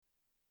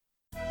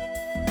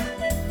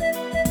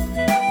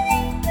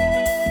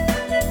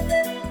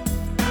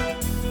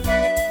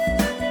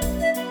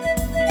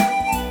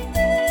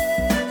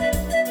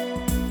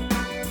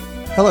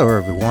Hello,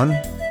 everyone,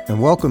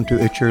 and welcome to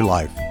It's Your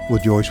Life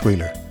with Joyce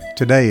Wheeler.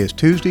 Today is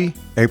Tuesday,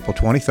 April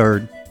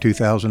 23rd,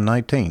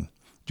 2019.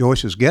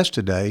 Joyce's guest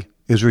today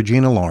is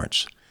Regina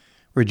Lawrence.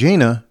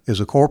 Regina is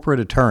a corporate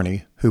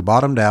attorney who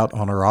bottomed out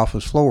on her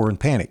office floor in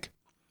panic.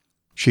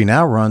 She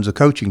now runs a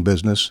coaching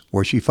business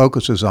where she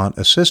focuses on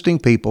assisting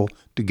people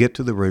to get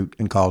to the root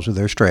and cause of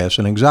their stress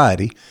and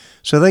anxiety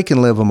so they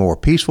can live a more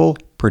peaceful,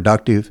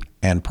 productive,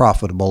 and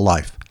profitable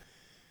life.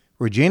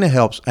 Regina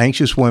helps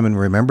anxious women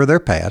remember their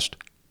past,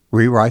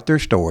 rewrite their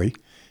story,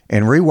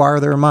 and rewire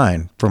their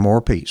mind for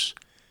more peace.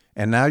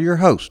 And now your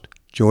host,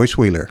 Joyce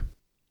Wheeler.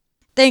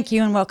 Thank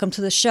you and welcome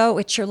to the show,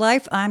 It's Your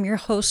Life. I'm your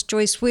host,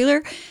 Joyce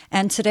Wheeler,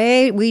 and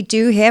today we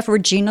do have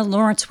Regina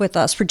Lawrence with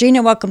us.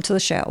 Regina, welcome to the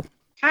show.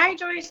 Hi,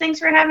 Joyce. Thanks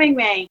for having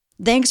me.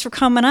 Thanks for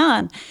coming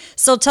on.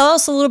 So tell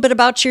us a little bit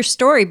about your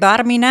story,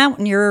 bottoming out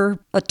in your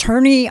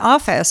attorney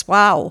office.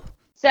 Wow.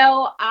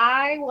 So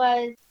I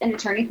was an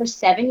attorney for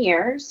 7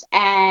 years,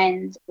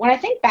 and when I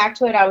think back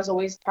to it, I was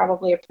always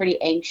probably a pretty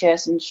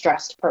anxious and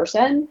stressed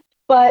person,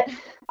 but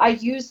I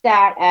used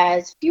that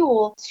as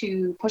fuel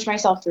to push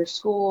myself through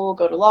school,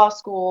 go to law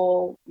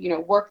school,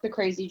 work the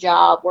crazy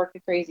job, work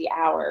the crazy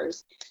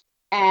hours.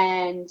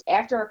 And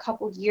after a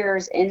couple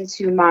years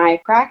into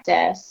my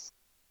practice,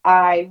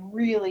 I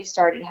really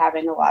started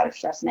having a lot of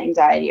stress and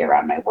anxiety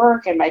around my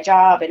work and my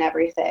job and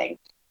everything.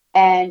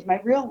 And my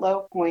real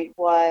low point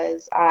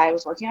was I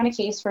was working on a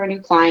case for a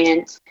new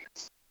client,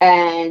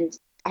 and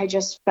I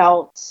just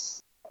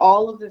felt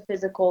all of the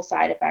physical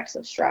side effects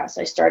of stress.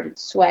 I started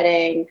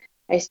sweating.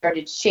 I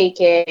started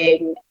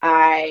shaking.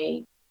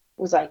 I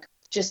was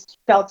just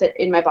felt it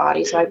in my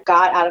body. So I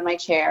got out of my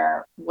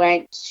chair,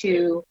 went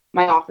to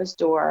my office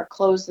door,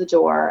 closed the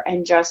door,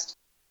 and just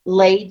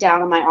laid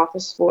down on my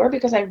office floor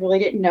because I really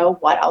didn't know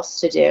what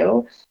else to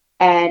do.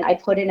 And I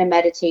put in a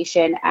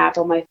meditation app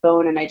on my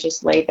phone, and I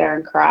just laid there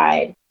and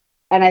cried.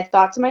 And I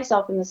thought to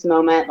myself in this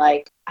moment,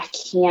 I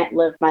can't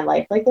live my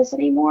life like this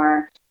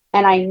anymore.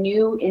 And I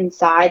knew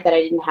inside that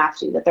I didn't have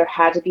to, that there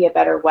had to be a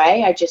better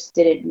way. I just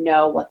didn't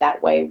know what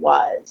that way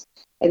was.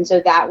 And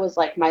so that was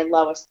my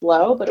lowest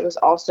low, but it was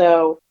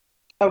also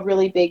a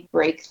really big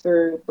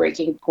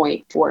breaking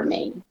point for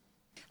me.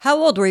 How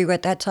old were you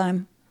at that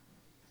time?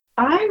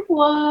 I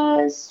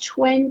was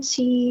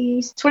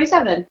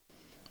 27.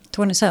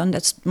 27.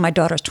 That's my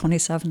daughter's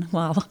 27.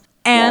 Wow.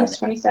 And I was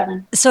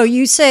 27. So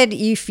you said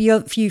you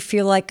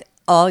feel like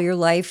all your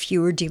life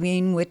you were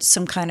dealing with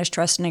some kind of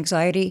stress and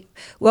anxiety.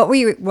 What were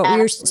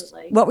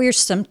your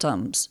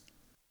symptoms?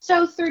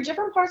 So through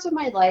different parts of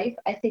my life,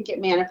 I think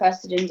it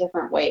manifested in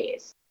different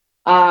ways.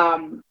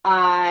 I've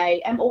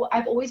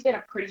always been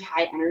a pretty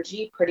high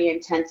energy, pretty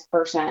intense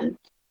person,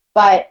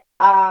 but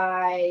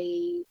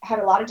I had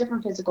a lot of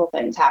different physical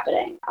things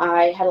happening.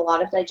 I had a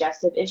lot of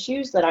digestive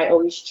issues that I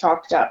always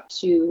chalked up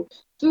to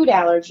food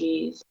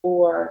allergies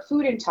or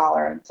food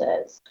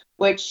intolerances,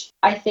 which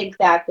I think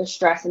that the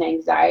stress and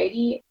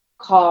anxiety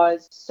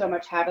caused so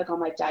much havoc on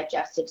my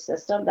digestive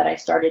system that I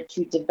started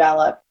to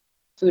develop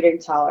food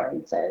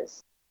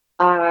intolerances.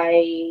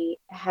 I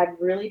had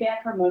really bad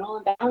hormonal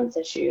imbalance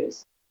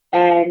issues.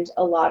 And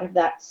a lot of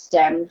that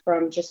stemmed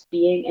from just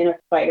being in a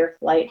fight or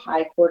flight,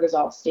 high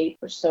cortisol state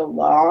for so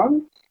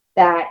long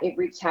that it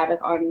wreaked havoc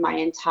on my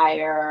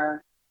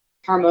entire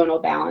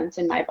hormonal balance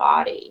in my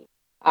body.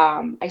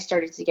 I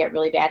started to get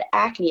really bad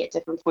acne at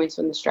different points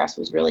when the stress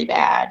was really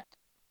bad.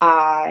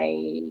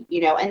 And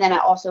then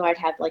I'd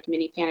have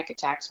mini panic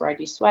attacks where I'd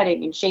be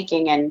sweating and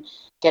shaking and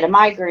get a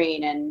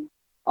migraine and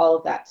all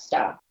of that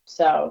stuff.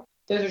 So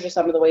those are just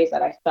some of the ways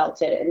that I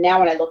felt it. And now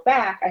when I look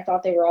back, I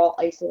thought they were all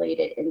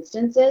isolated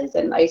instances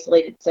and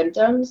isolated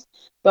symptoms,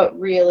 but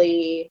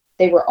really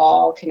they were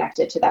all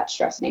connected to that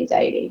stress and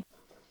anxiety.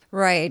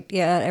 Right.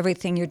 Yeah.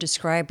 Everything you're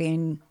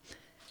describing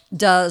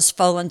does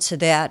fall into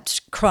that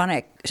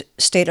chronic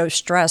state of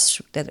stress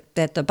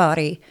that the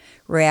body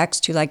reacts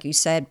to, like you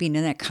said, being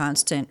in that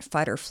constant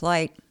fight or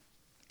flight.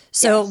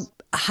 So yes.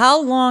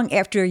 How long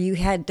after you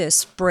had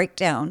this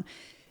breakdown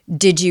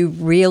did you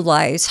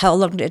realize, how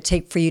long did it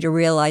take for you to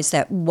realize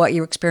that what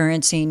you're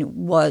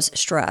experiencing was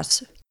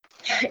stress?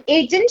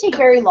 It didn't take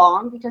very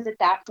long because at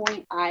that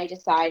point I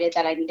decided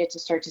that I needed to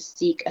start to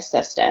seek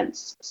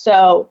assistance.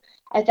 So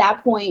at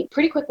that point,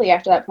 pretty quickly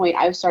after that point,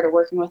 I started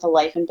working with a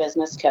life and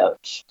business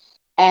coach.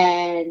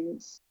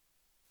 And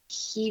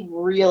he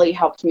really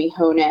helped me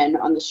hone in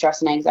on the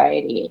stress and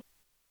anxiety.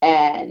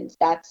 And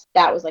that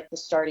was the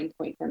starting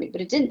point for me.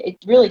 But it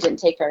really didn't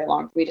take very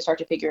long for me to start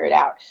to figure it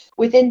out.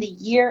 Within the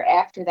year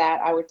after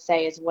that, I would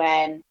say, is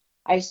when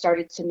I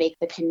started to make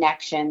the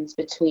connections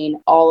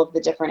between all of the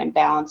different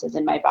imbalances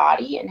in my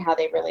body and how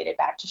they related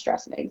back to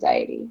stress and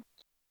anxiety.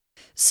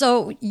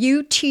 So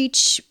you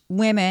teach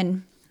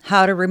women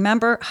how to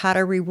remember, how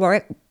to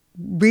rewrite,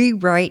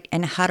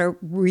 and how to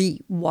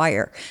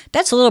rewire.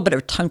 That's a little bit of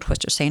a tongue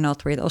twister saying all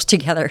three of those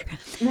together.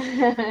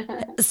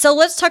 So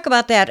let's talk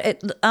about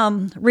that.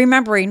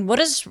 Remembering. What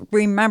does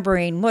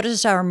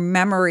our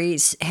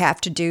memories have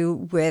to do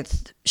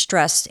with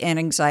stress and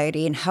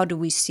anxiety, and how do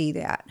we see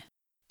that?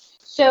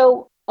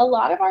 So A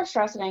lot of our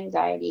stress and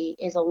anxiety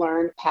is a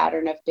learned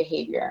pattern of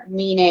behavior,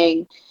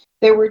 meaning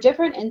there were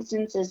different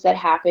instances that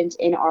happened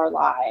in our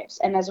lives.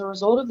 And as a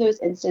result of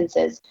those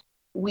instances,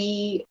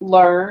 we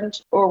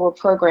learned or were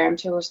programmed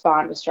to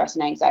respond with stress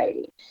and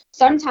anxiety.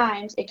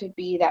 Sometimes it could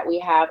be that we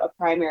have a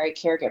primary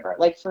caregiver.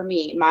 Like for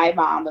me, my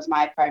mom was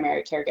my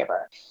primary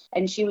caregiver,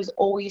 and she was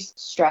always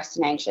stressed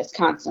and anxious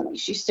constantly.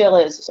 She still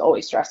is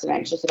always stressed and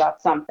anxious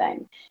about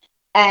something.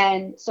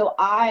 And so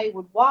I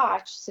would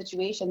watch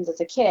situations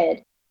as a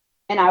kid,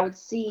 and I would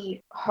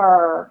see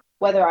her,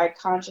 whether I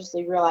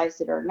consciously realized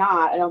it or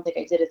not. I don't think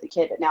I did as a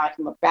kid, but now I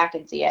can look back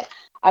and see it.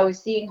 I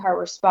was seeing her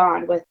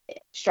respond with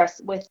stress,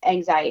 with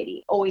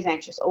anxiety, always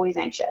anxious, always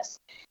anxious.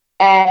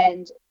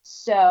 And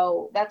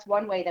so that's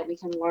one way that we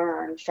can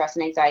learn stress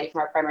and anxiety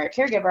from our primary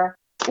caregiver.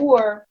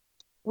 Or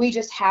we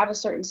just have a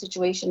certain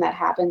situation that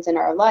happens in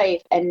our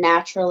life, and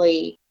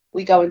naturally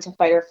we go into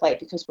fight or flight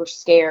because we're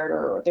scared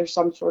or there's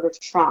some sort of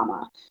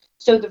trauma.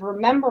 So the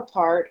remember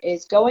part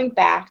is going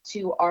back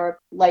to our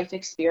life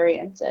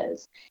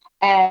experiences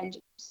and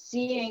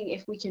seeing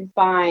if we can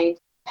find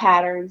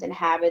patterns and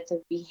habits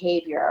of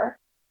behavior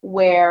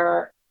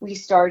where we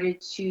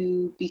started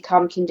to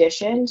become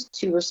conditioned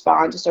to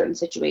respond to certain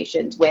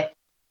situations with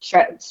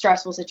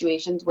stressful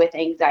situations with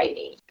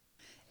anxiety.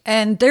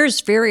 And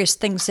there's various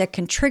things that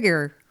can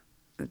trigger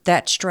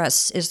that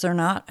stress, is there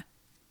not?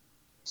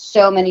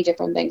 So many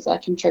different things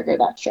that can trigger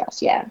that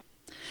stress. Yeah.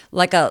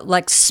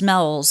 Like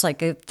smells,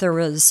 like if there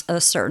was a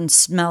certain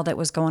smell that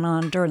was going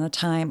on during the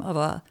time of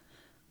a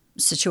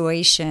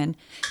situation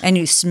and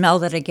you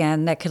smell it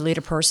again, that could lead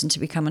a person to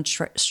become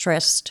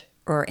stressed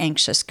or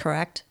anxious,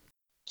 correct?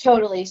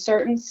 Totally.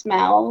 Certain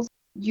smells.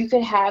 You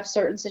could have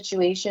certain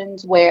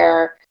situations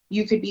where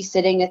you could be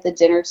sitting at the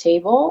dinner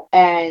table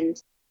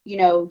and,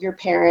 your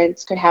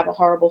parents could have a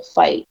horrible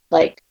fight,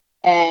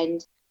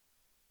 and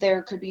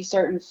there could be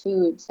certain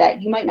foods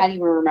that you might not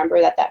even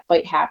remember that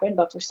fight happened,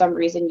 but for some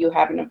reason you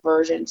have an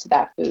aversion to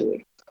that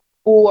food.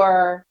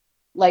 Or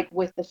like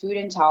with the food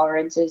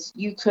intolerances,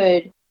 you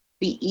could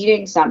be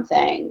eating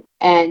something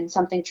and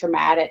something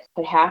traumatic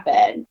could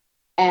happen,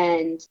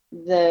 and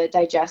the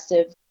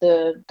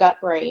gut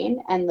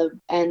brain and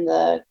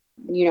the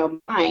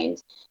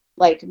mind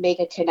make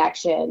a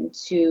connection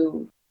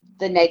to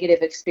the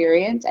negative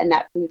experience and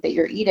that food that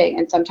you're eating.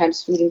 And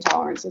sometimes food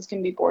intolerances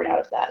can be born out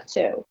of that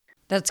too.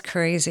 That's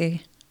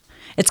crazy.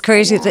 It's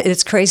crazy.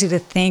 It's crazy to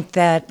think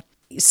that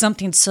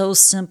something so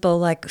simple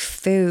like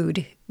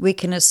food we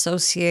can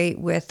associate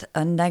with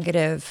a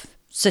negative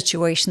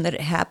situation that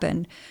it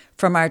happened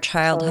from our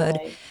childhood.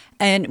 Totally.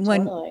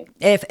 And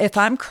if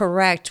I'm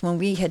correct, when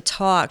we had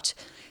talked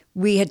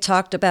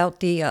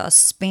about the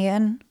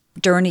span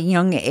during a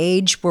young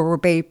age where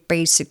we're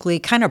basically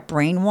kind of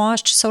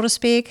brainwashed, so to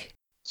speak.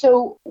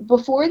 So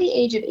before the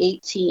age of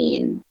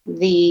 18,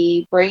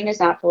 the brain is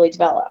not fully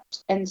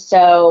developed. And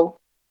so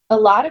a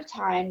lot of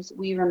times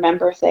we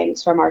remember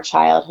things from our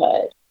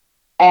childhood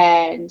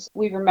and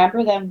we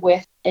remember them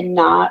with a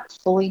not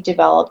fully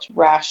developed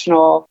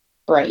rational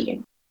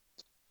brain.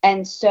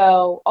 And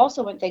so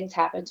also when things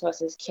happen to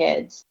us as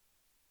kids,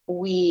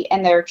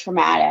 and they're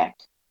traumatic,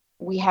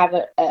 we have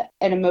an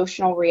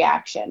emotional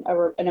reaction,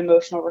 an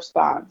emotional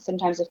response,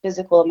 sometimes a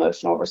physical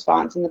emotional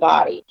response in the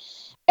body.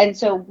 And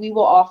so we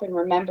will often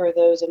remember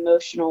those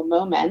emotional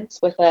moments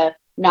with a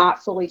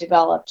not fully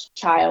developed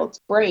child's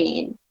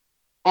brain.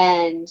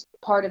 And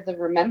part of the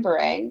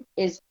remembering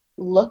is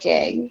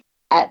looking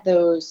at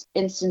those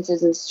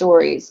instances and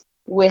stories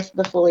with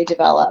the fully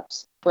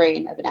developed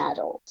brain of an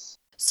adult.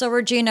 So,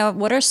 Regina,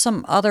 what are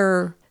some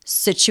other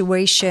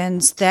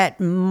situations that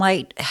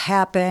might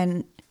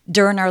happen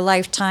during our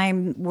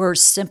lifetime where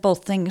simple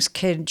things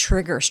can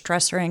trigger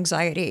stress or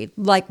anxiety?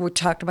 Like we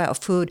talked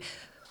about food.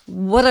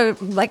 What are,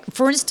 like,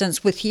 for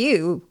instance, with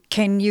you,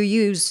 can you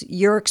use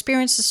your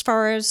experience as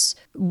far as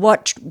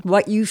what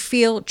you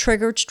feel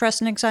triggered stress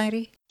and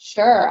anxiety?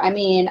 Sure. I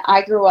mean,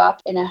 I grew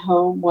up in a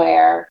home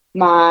where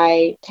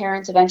my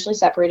parents eventually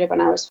separated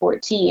when I was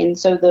 14.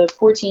 So the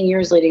 14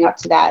 years leading up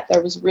to that,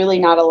 there was really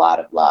not a lot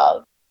of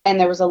love. And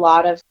there was a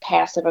lot of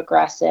passive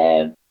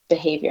aggressive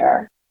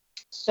behavior.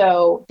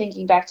 So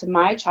thinking back to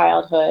my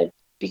childhood,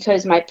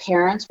 because my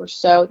parents were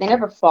they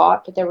never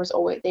fought, but they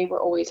were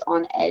always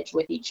on edge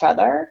with each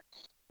other,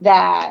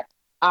 that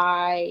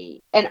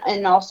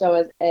and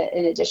also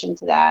in addition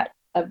to that,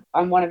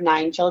 I'm one of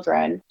 9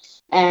 children,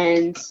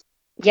 and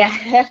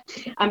yeah,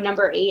 I'm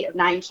number 8 of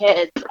 9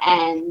 kids,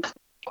 and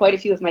quite a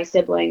few of my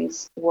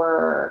siblings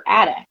were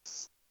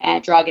addicts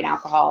and drug and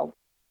alcohol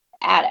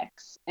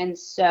addicts. And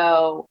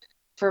so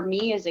for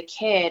me as a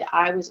kid,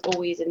 I was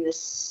always in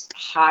this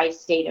high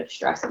state of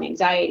stress and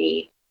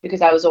anxiety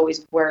because I was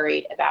always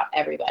worried about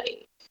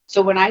everybody.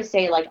 So when I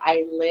say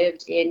I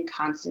lived in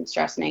constant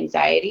stress and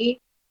anxiety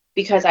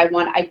because I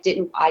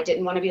didn't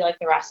want to be like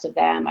the rest of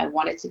them. I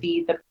wanted to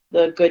be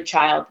the good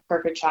child, the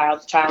perfect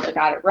child, the child that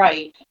got it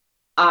right.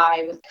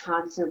 I was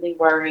constantly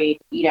worried,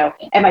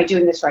 am I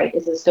doing this right?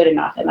 Is this good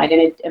enough? Am I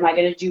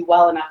gonna do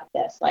well enough at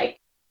this?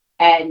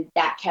 And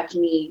that kept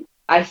me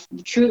I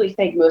truly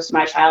think most of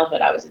my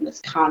childhood I was in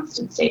this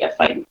constant state of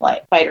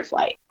fight or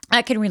flight.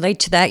 I can relate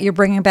to that. You're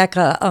bringing back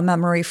a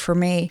memory for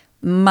me.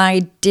 My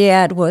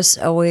dad was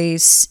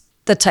always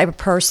the type of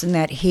person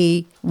that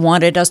he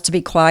wanted us to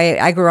be quiet.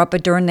 I grew up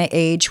during the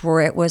age where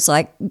it was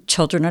like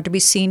children are to be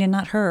seen and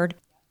not heard.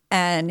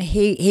 And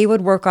he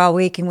would work all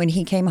week, and when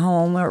he came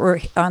home or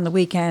on the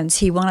weekends,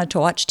 he wanted to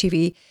watch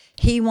TV.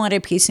 He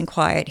wanted peace and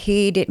quiet.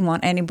 He didn't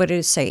want anybody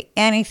to say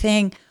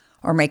anything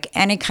or make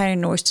any kind of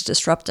noise to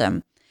disrupt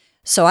him.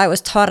 So I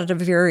was taught at a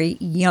very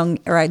young,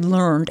 or I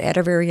learned at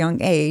a very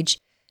young age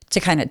to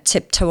kind of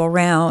tiptoe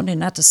around and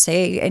not to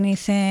say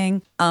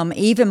anything.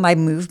 Even my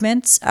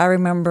movements, I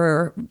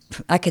remember,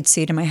 I could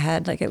see it in my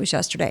head like it was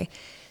yesterday,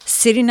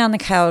 sitting on the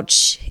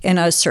couch in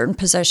a certain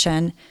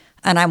position,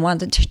 and I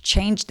wanted to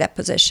change that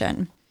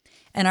position.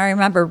 And I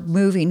remember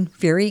moving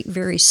very,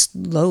 very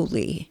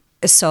slowly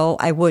so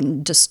I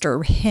wouldn't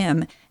disturb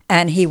him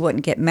and he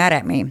wouldn't get mad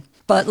at me.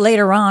 But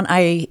later on,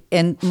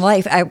 in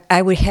life,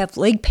 I would have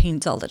leg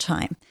pains all the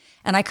time.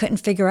 And I couldn't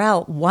figure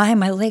out why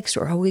my legs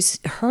were always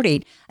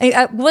hurting.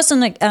 I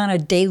wasn't like on a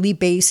daily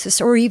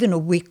basis or even a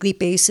weekly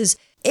basis.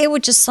 It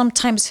would just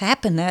sometimes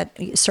happen that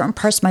certain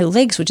parts of my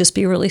legs would just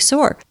be really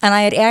sore. And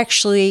I had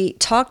actually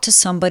talked to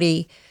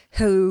somebody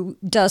who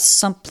does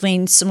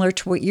something similar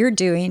to what you're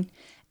doing,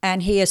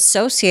 and he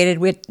associated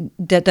with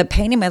the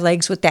pain in my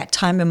legs with that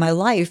time in my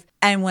life.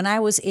 And when I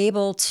was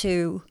able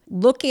to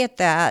look at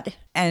that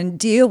and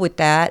deal with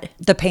that,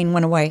 the pain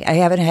went away. I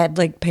haven't had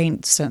leg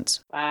pain since.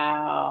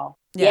 Wow.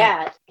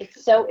 Yeah,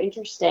 it's so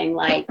interesting.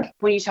 Like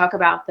when you talk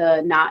about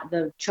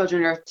the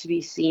children are to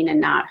be seen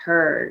and not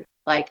heard,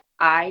 like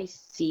I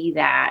see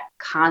that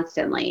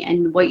constantly.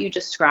 And what you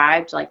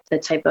described, like the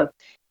type of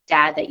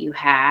dad that you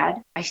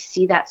had, I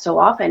see that so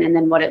often. And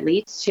then what it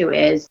leads to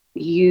is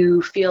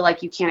you feel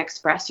like you can't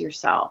express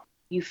yourself.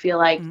 You feel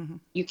like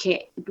you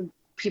can't.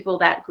 People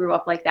that grew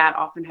up like that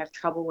often have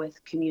trouble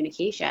with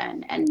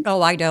communication. And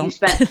I don't.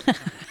 but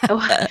a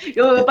lot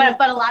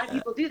of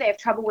people do. They have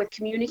trouble with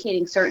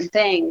communicating certain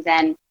things,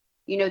 and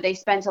they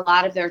spent a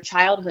lot of their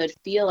childhood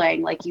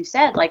feeling, like you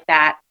said, like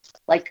that,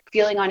 like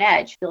feeling on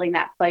edge, feeling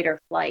that fight or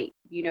flight.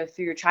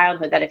 Through your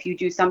childhood, that if you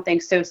do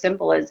something so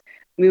simple as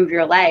move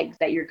your legs,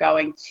 that you're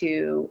going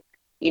to,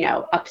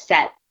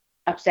 upset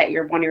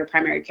one of your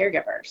primary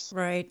caregivers.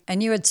 Right.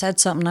 And you had said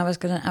something I was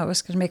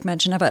gonna make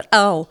mention of it.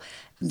 Oh,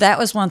 that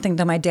was one thing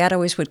that my dad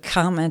always would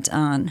comment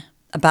on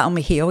about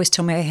me. He always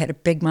told me I had a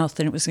big mouth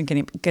and it was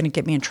going to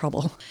get me in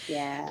trouble.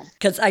 Yeah.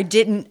 Because I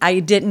didn't.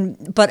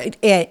 But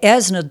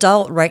as an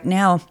adult right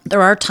now,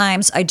 there are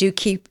times I do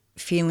keep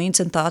feelings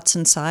and thoughts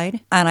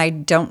inside and I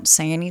don't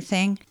say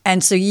anything.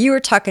 And so you were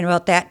talking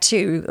about that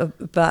too,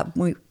 about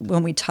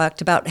when we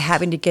talked about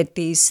having to get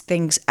these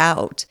things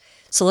out.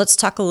 So let's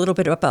talk a little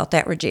bit about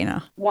that,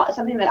 Regina.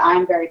 Something that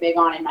I'm very big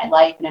on in my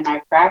life and in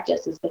my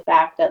practice is the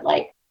fact that,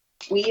 like,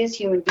 we as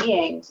human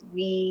beings,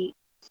 we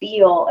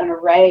feel an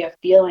array of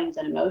feelings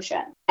and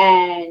emotions.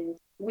 And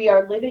we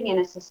are living in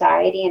a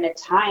society and a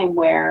time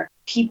where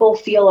people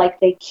feel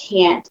like they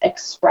can't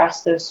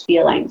express those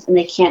feelings and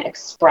they can't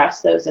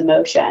express those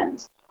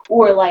emotions,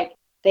 or like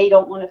they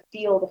don't want to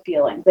feel the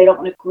feelings. They don't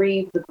want to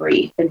grieve the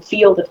grief and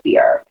feel the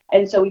fear.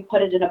 And so we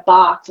put it in a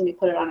box and we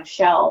put it on a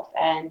shelf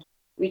and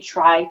we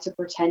try to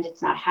pretend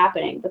it's not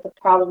happening. But the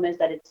problem is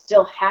that it's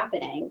still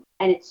happening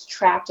and it's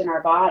trapped in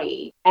our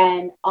body.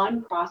 And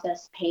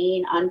unprocessed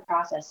pain,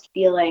 unprocessed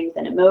feelings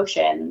and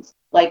emotions,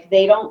 like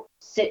they don't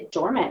sit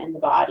dormant in the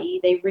body.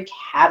 They wreak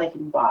havoc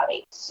in the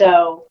body.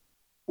 So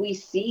we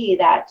see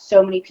that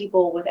so many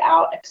people,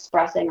 without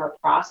expressing or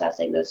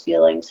processing those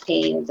feelings,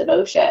 pains,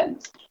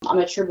 emotions, I'm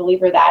a true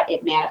believer that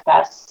it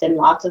manifests in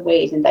lots of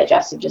ways in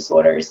digestive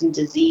disorders and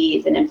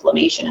disease and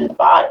inflammation in the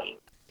body.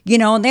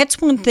 And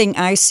that's one thing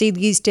I see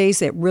these days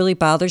that really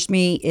bothers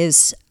me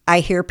is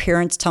I hear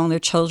parents telling their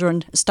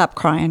children, stop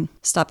crying,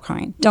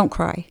 don't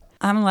cry.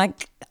 I'm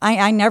like,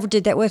 I never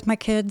did that with my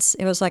kids.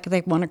 It was like, if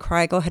they want to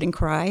cry, go ahead and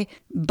cry.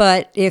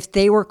 But if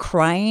they were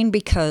crying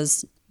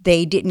because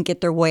they didn't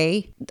get their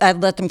way,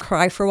 I'd let them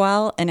cry for a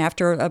while. And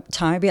after a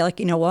time, I'd be like,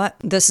 you know what?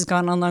 This has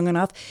gone on long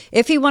enough.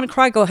 If you want to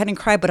cry, go ahead and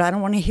cry, but I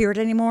don't want to hear it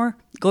anymore.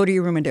 Go to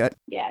your room and do it.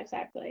 Yeah,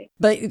 exactly.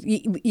 But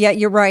yeah,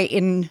 you're right.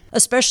 And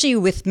especially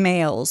with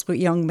males, with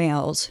young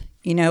males,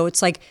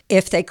 it's like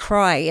if they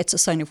cry, it's a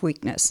sign of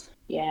weakness.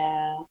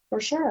 Yeah,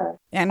 for sure.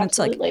 And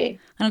Absolutely.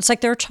 it's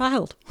like they're a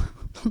child.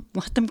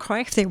 Let them cry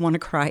if they want to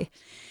cry.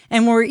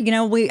 And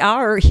we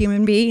are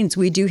human beings.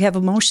 We do have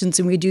emotions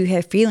and we do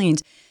have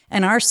feelings.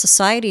 And our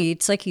society,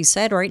 it's like you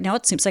said, right now,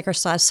 it seems like our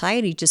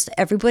society, just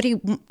everybody,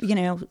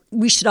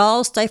 we should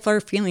all stifle our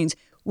feelings.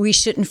 We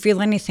shouldn't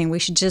feel anything. We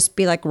should just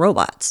be like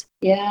robots.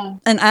 Yeah.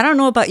 And I don't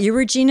know about you,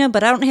 Regina,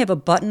 but I don't have a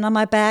button on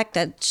my back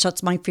that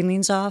shuts my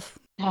feelings off.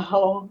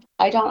 No,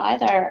 I don't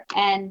either.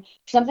 And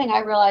something I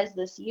realized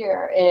this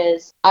year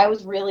is I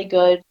was really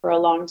good for a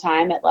long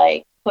time at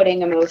like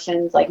putting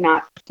emotions, like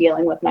not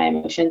dealing with my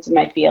emotions and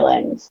my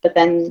feelings. But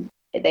then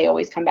they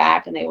always come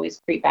back and they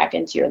always creep back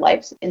into your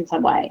life in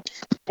some way.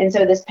 And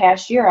so this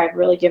past year, I've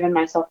really given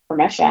myself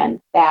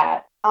permission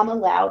that I'm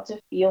allowed to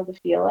feel the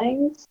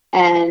feelings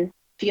and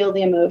feel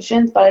the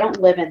emotions, but I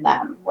don't live in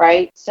them,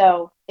 right?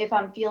 So if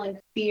I'm feeling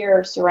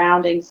fear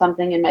surrounding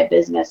something in my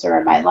business or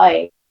in my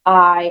life,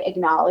 I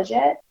acknowledge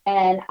it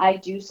and I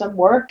do some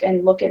work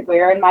and look at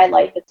where in my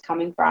life it's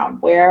coming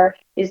from. Where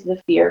is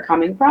the fear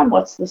coming from?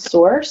 What's the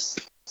source?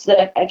 So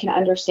that I can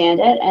understand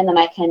it and then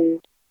I can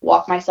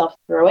walk myself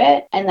through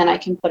it and then I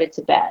can put it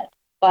to bed.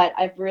 But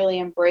I've really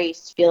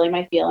embraced feeling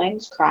my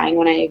feelings, crying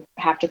when I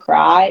have to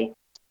cry,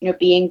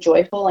 being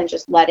joyful and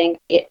just letting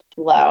it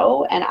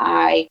flow. And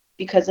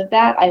because of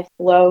that, I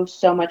flow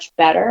so much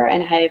better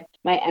and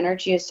my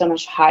energy is so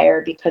much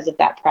higher because of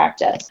that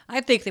practice.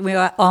 I think that we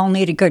all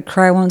need a good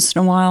cry once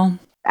in a while.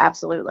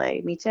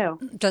 Absolutely. Me too.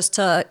 Just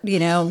to,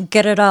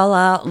 get it all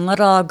out and let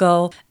it all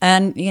go.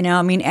 And,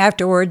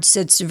 afterwards,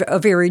 it's a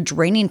very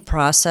draining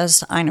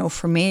process. I know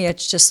for me,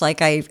 it's just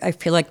like I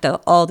feel like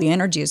all the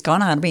energy has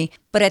gone out of me.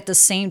 But at the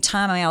same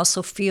time, I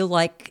also feel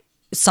like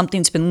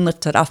something's been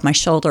lifted off my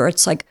shoulder.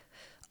 It's like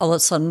all of a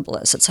sudden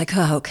bliss. It's like,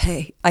 oh,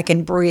 okay, I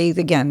can breathe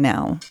again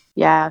now.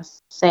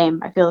 Yes,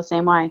 same. I feel the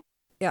same way.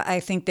 Yeah, I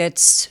think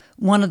that's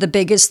one of the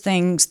biggest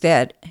things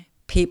that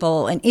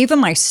people, and even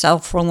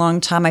myself for a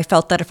long time, I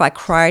felt that if I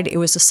cried, it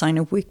was a sign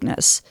of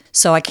weakness.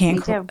 So I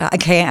can't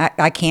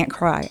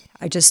cry.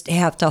 I just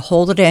have to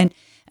hold it in.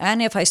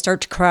 And if I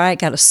start to cry, I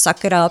got to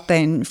suck it up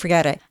and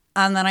forget it.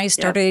 And then I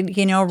started,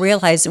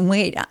 realizing,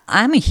 wait,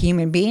 I'm a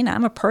human being.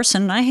 I'm a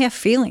person. And I have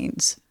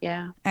feelings.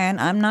 Yeah. And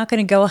I'm not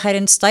going to go ahead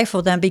and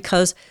stifle them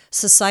because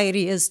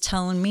society is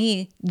telling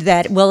me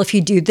that, well, if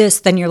you do this,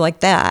 then you're like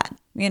that.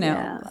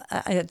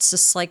 It's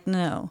just like,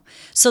 no.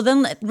 So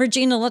then,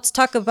 Regina, let's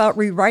talk about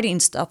rewriting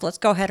stuff. Let's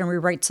go ahead and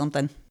rewrite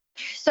something.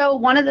 So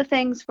one of the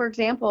things, for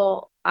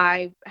example,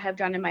 I have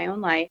done in my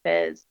own life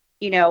is,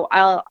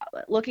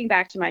 looking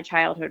back to my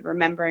childhood,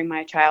 remembering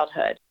my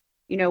childhood,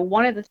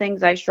 one of the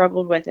things I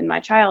struggled with in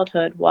my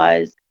childhood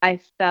was I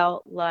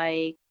felt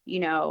like,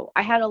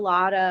 I had a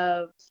lot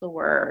of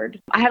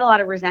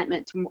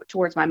resentment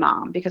towards my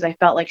mom because I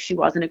felt like she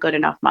wasn't a good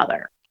enough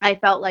mother. I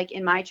felt like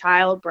in my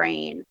child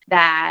brain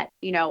that,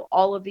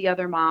 all of the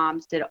other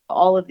moms did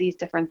all of these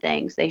different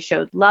things. They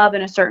showed love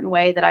in a certain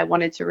way that I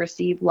wanted to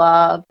receive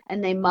love,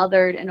 and they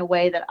mothered in a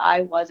way that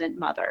I wasn't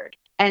mothered.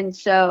 And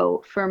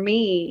so for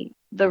me,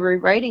 the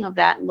rewriting of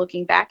that and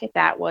looking back at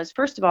that was,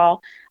 first of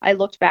all, I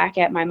looked back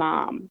at my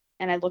mom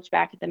and I looked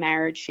back at the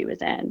marriage she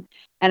was in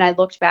and I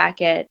looked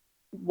back at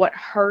what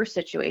her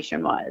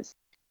situation was.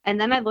 And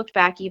then I looked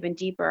back even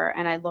deeper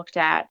and I looked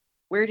at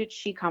where did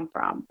she come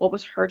from? What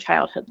was her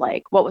childhood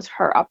like? What was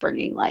her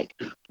upbringing like?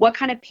 What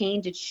kind of pain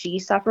did she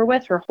suffer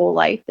with her whole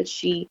life that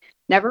she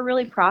never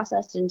really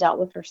processed and dealt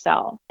with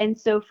herself? And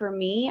so for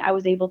me, I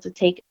was able to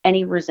take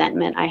any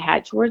resentment I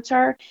had towards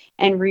her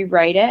and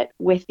rewrite it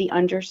with the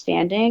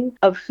understanding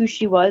of who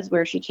she was,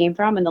 where she came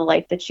from, and the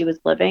life that she was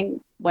living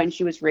when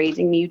she was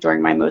raising me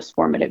during my most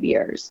formative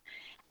years.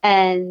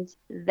 And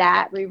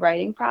that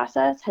rewriting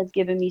process has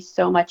given me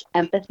so much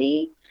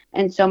empathy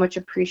and so much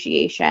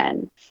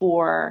appreciation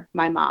for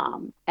my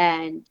mom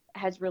and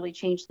has really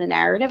changed the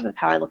narrative of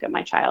how I look at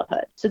my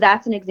childhood. So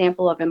that's an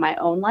example of in my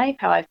own life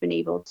how I've been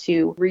able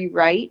to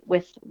rewrite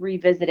with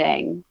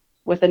revisiting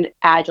with an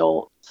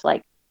agile,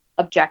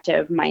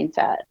 objective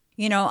mindset.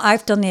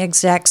 I've done the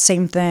exact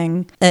same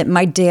thing.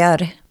 My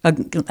dad,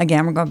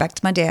 again, we're going back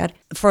to my dad.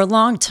 For a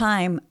long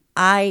time,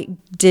 I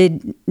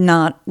did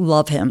not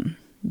love him.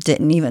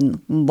 Didn't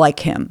even like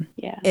him.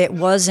 Yeah. It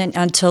wasn't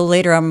until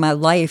later in my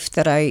life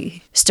that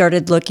I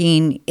started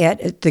looking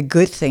at the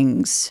good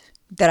things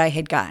that I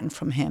had gotten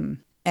from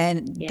him.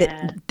 And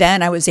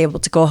then I was able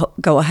to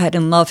go ahead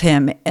and love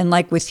him. And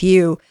like with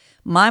you,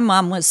 my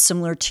mom was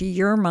similar to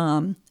your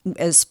mom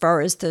as far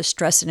as the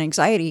stress and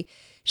anxiety.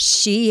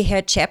 She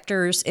had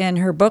chapters in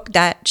her book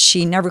that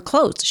she never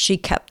closed. She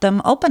kept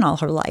them open all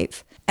her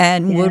life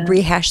and would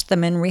rehash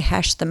them and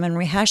rehash them and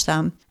rehash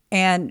them.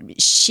 And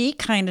she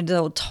kind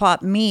of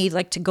taught me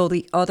to go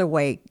the other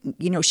way.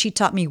 She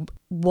taught me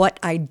what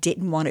I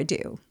didn't want to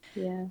do,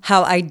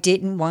 how I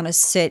didn't want to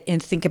sit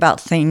and think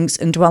about things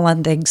and dwell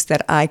on things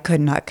that I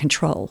could not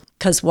control.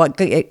 Because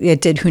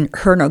it did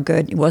her no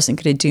good. It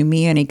wasn't going to do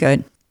me any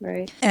good.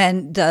 Right.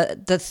 And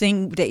the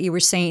thing that you were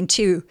saying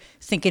too,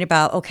 thinking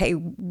about, okay,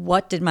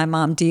 what did my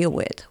mom deal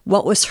with?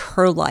 What was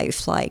her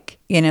life like?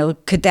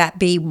 Could that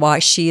be why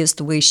she is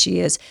the way she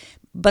is?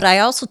 But I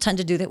also tend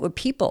to do that with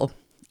people.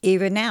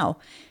 Even now,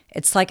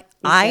 it's like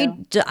I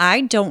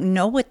don't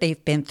know what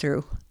they've been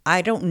through.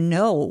 I don't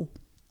know,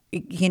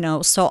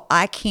 so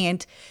I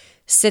can't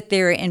sit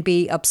there and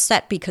be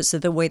upset because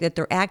of the way that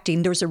they're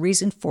acting. There's a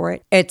reason for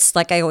it. It's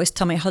like I always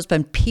tell my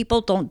husband,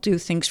 people don't do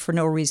things for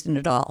no reason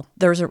at all.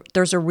 There's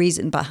a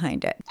reason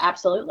behind it.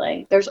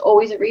 Absolutely. There's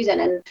always a reason.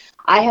 And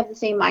I have the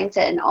same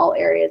mindset in all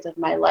areas of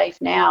my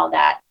life now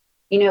that,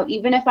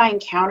 even if I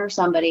encounter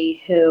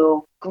somebody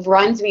who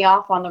runs me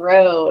off on the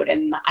road,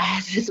 and I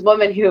have this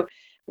woman who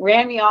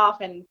ran me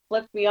off and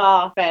flipped me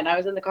off. And I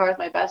was in the car with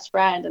my best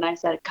friend and I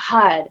said,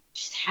 God,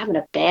 she's having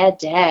a bad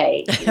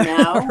day,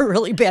 A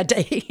really bad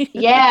day.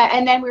 Yeah.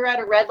 And then we were at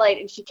a red light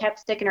and she kept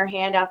sticking her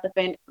hand out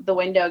the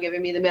window,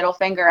 giving me the middle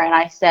finger. And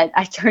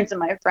I turned to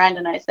my friend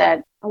and I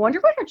said, I wonder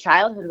what her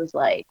childhood was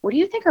like. What do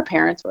you think her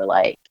parents were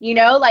like?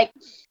 Like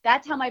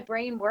that's how my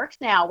brain works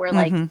now, where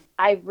like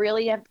I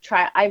really have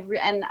tried,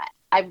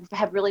 I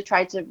have really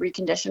tried to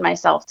recondition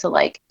myself to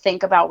like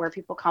think about where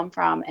people come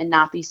from and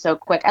not be so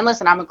quick. And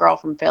listen, I'm a girl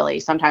from Philly.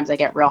 Sometimes I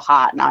get real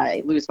hot and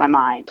I lose my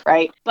mind,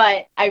 right?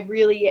 But I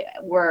really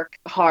work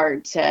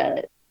hard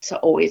to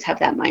always have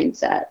that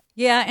mindset.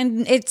 Yeah,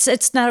 and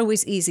it's not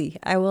always easy.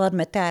 I will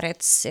admit that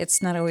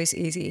it's not always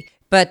easy.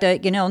 But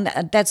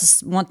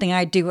that's one thing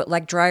I do with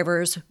like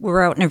drivers.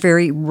 We're out in a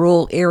very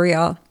rural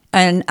area.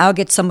 And I'll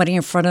get somebody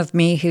in front of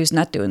me who's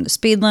not doing the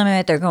speed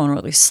limit. They're going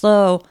really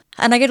slow.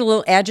 And I get a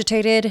little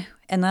agitated.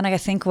 And then I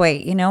think,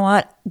 wait, you know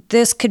what?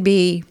 This could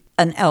be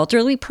an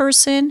elderly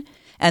person.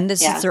 And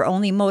this is their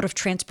only mode of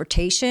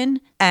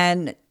transportation.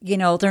 And,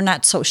 they're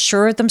not so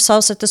sure of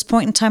themselves at this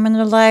point in time in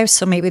their lives.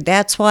 So maybe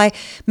that's why.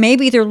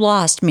 Maybe they're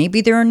lost.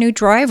 Maybe they're a new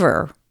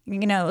driver.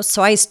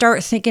 So I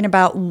start thinking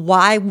about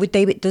why would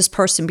this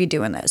person be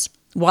doing this?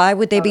 Why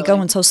would they be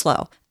going so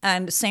slow?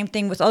 And the same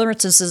thing with other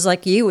instances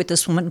like you with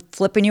this woman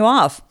flipping you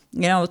off.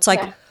 It's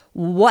like,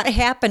 what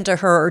happened to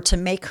her to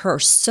make her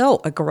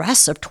so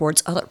aggressive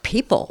towards other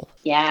people?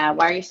 Yeah.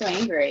 Why are you so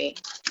angry?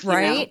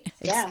 Right?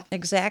 Yeah.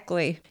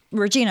 Exactly.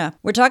 Regina,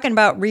 we're talking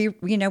about, we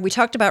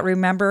talked about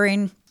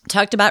remembering,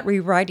 talked about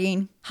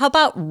rewriting. How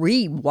about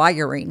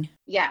rewiring?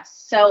 Yes.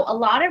 So a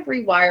lot of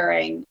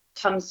rewiring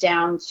comes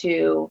down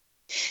to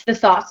the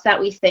thoughts that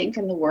we think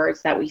and the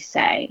words that we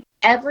say.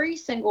 Every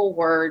single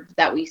word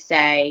that we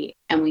say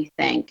and we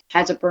think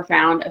has a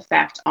profound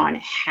effect on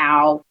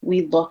how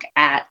we look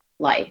at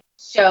life.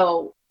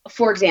 So,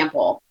 for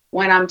example,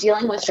 when I'm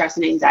dealing with stress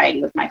and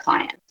anxiety with my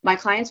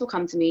clients will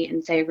come to me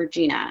and say,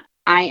 Regina,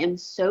 I am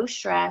so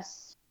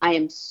stressed, I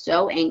am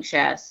so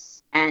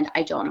anxious, and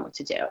I don't know what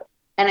to do.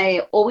 And I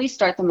always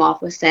start them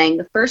off with saying,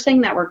 the first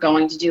thing that we're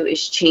going to do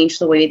is change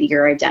the way that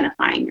you're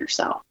identifying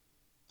yourself.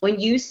 When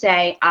you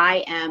say,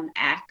 I am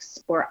X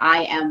or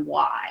I am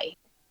Y,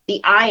 the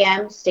I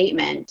am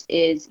statement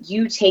is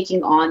you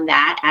taking on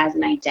that as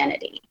an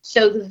identity.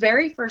 So the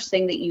very first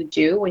thing that you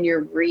do when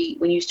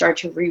you start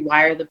to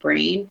rewire the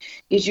brain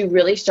is you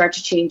really start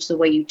to change the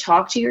way you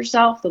talk to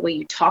yourself, the way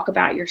you talk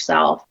about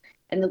yourself,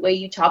 and the way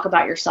you talk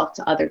about yourself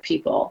to other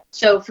people.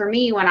 So for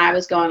me, when I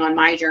was going on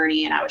my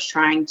journey and I was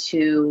trying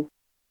to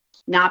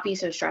not be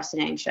so stressed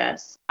and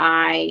anxious,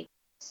 I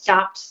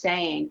stopped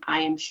saying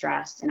I am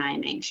stressed and I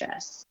am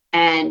anxious.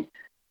 And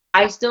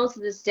I still to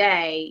this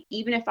day,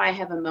 even if I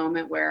have a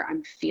moment where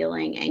I'm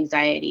feeling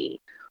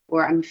anxiety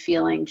or I'm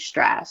feeling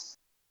stress,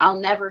 I'll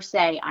never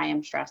say I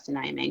am stressed and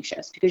I am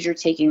anxious, because you're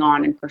taking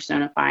on and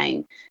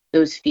personifying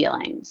those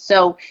feelings.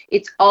 So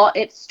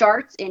it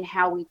starts in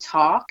how we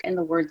talk and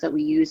the words that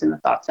we use and the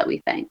thoughts that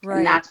we think. Right.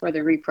 And that's where the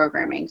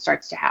reprogramming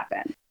starts to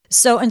happen.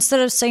 So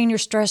instead of saying you're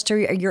stressed or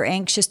you're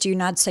anxious, do you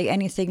not say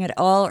anything at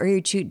all, or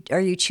are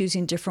you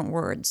choosing different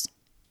words?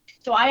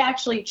 So I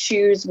actually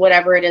choose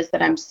whatever it is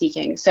that I'm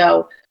seeking.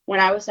 So when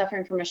I was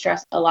suffering from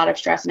a lot of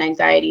stress and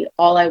anxiety,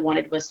 all I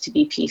wanted was to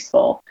be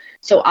peaceful.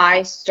 So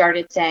I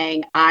started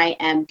saying, I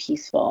am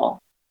peaceful.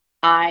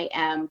 I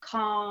am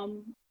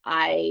calm.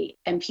 I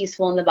am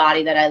peaceful in the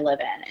body that I live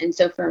in. And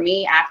so for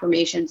me,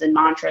 affirmations and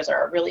mantras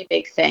are a really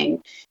big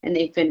thing. And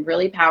they've been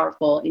really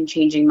powerful in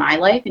changing my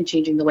life and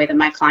changing the way that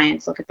my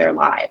clients look at their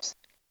lives.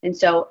 And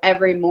so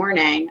every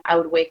morning I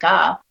would wake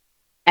up,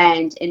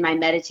 and in my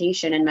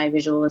meditation and my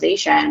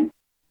visualization,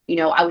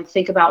 I would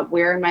think about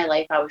where in my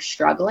life I was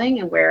struggling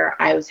and where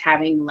I was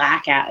having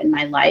lack at in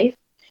my life.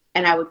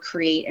 And I would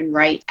create and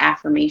write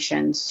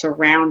affirmations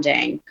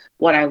surrounding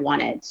what I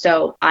wanted.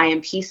 So I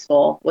am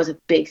peaceful was a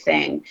big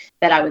thing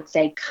that I would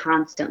say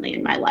constantly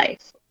in my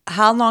life.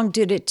 How long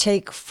did it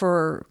take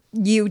for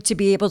you to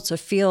be able to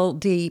feel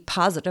the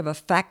positive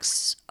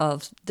effects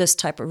of this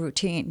type of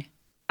routine?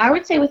 I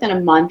would say within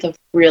a month of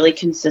really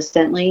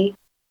consistently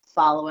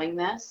following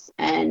this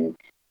and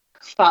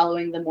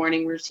following the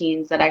morning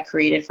routines that I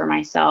created for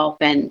myself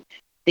and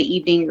the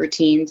evening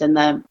routines and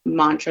the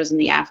mantras and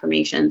the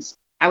affirmations.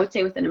 I would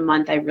say within a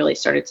month, I really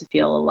started to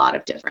feel a lot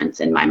of difference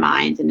in my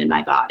mind and in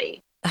my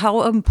body.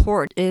 How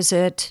important is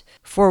it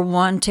for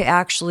one to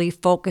actually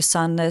focus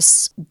on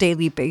this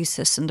daily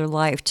basis in their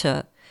life,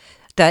 to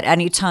that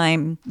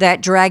anytime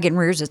that dragon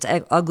rears its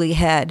ugly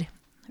head,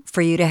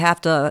 for you to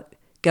have to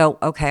go,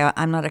 okay,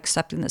 I'm not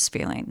accepting this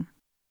feeling?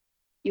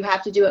 You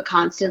have to do it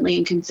constantly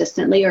and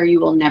consistently, or you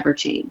will never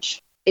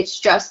change. It's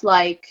just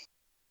like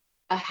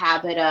a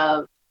habit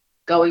of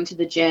going to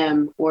the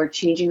gym or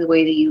changing the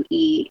way that you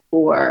eat,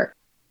 or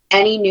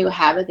any new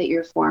habit that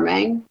you're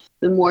forming.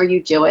 The more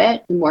you do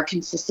it, the more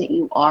consistent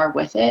you are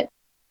with it,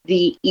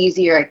 the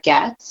easier it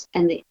gets,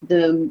 and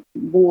the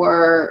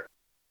more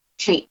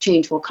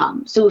change will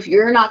come. So if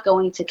you're not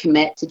going to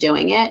commit to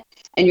doing it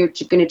and you're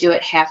going to do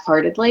it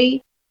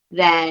half-heartedly,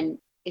 then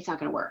it's not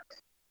going to work.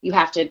 You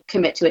have to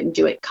commit to it and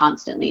do it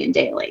constantly and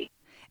daily.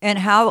 And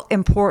how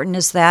important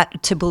is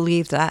that to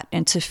believe that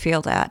and to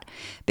feel that?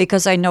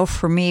 Because I know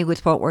for me,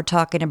 with what we're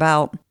talking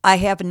about, I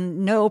have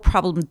no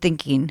problem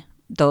thinking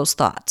those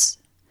thoughts.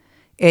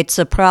 It's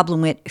a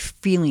problem with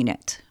feeling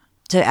it,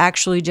 to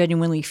actually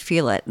genuinely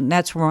feel it. And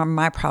that's where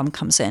my problem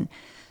comes in.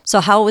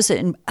 So how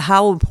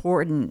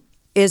important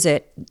is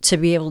it to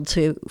be able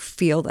to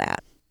feel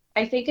that?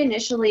 I think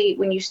initially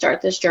when you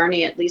start this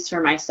journey, at least for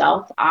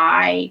myself,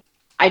 I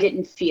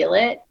didn't feel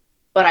it,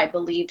 but I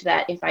believed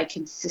that if I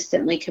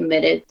consistently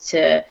committed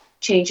to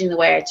changing the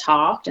way I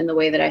talked and the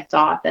way that I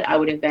thought, that I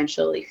would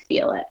eventually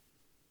feel it.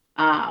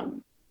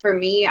 For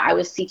me, I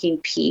was seeking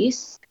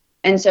peace.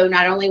 And so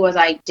not only was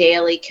I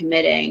daily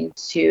committing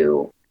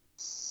to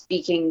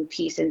speaking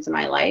peace into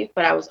my life,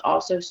 but I was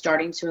also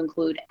starting to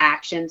include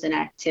actions and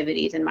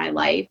activities in my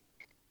life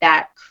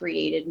that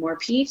created more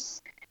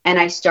peace. And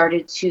I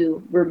started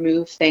to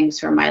remove things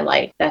from my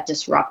life that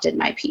disrupted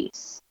my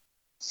peace.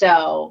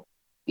 So,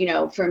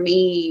 for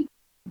me,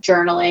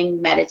 journaling,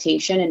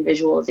 meditation, and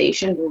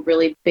visualization were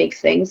really big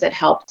things that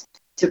helped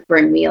to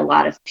bring me a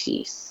lot of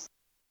peace.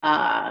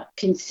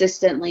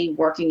 Consistently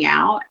working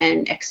out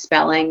and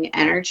expelling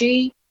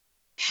energy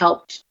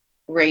helped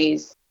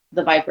raise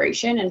the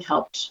vibration and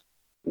helped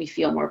me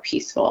feel more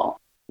peaceful.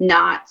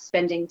 Not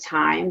spending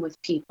time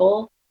with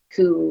people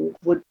who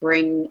would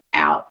bring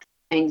out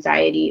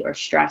anxiety or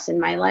stress in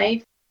my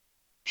life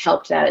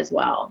helped that as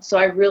well. So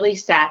I really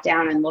sat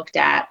down and looked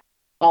at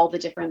all the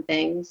different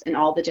things and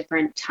all the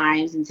different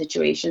times and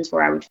situations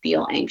where I would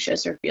feel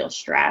anxious or feel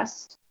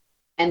stressed.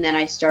 And then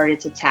I started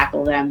to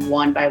tackle them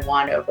one by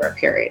one over a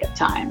period of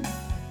time.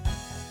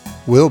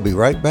 We'll be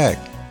right back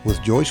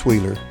with Joyce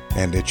Wheeler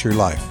and It's Your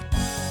Life.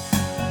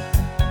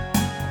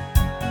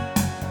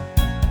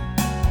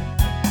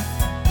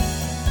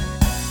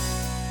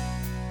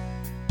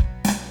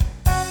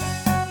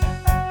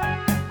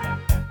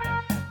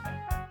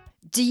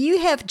 Do you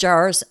have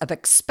jars of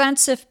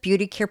expensive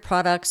beauty care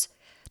products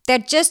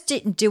that just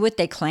didn't do what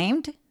they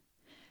claimed?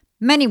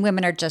 Many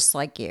women are just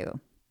like you,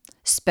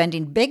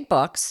 spending big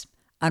bucks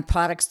on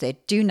products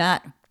that do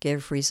not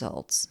give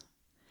results.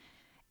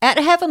 At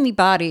Heavenly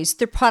Bodies,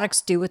 their products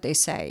do what they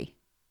say.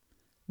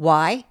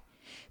 Why?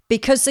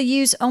 Because they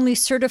use only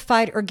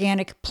certified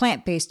organic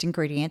plant-based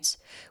ingredients,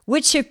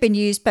 which have been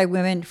used by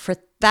women for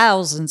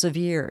thousands of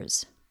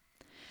years.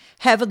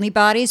 Heavenly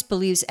Bodies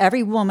believes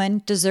every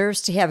woman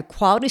deserves to have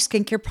quality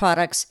skincare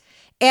products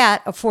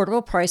at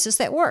affordable prices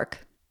that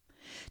work.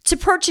 To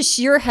purchase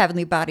your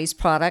Heavenly Bodies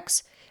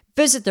products,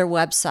 visit their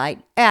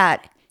website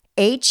at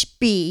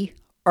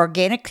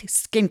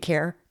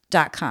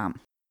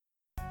hborganicskincare.com.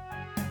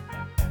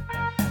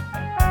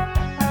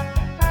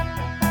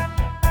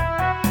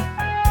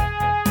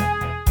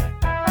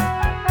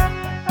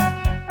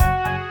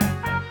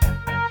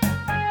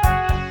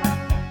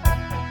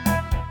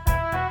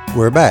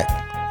 We're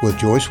back with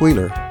Joyce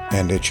Wheeler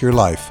and It's Your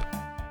Life.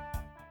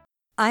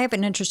 I have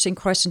an interesting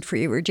question for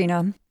you,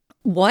 Regina.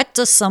 What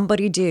does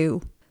somebody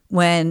do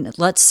when,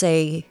 let's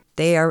say,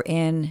 they are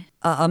in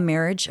a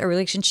marriage, a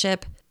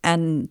relationship,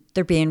 and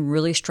they're being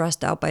really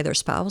stressed out by their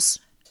spouse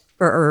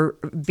or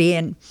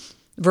being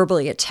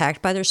verbally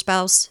attacked by their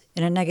spouse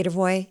in a negative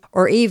way,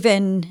 or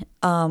even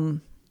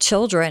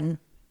children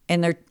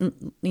in their,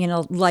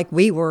 like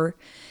we were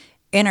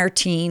in our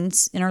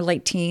teens, in our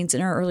late teens,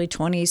 in our early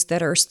 20s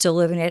that are still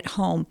living at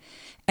home,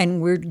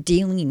 and we're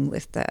dealing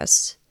with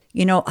this.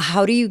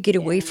 How do you get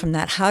away from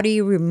that? How do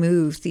you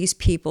remove these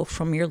people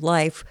from your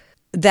life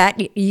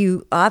that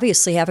you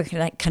obviously have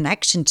a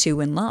connection to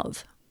and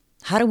love?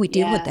 How do we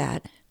deal with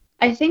that?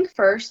 I think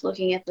first,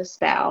 looking at the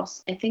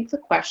spouse, I think the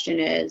question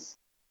is,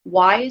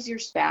 why is your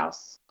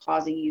spouse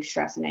causing you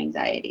stress and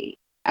anxiety?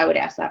 I would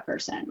ask that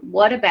person,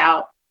 what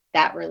about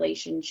that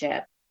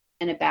relationship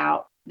and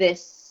about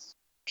this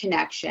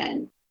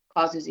connection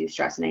causes you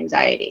stress and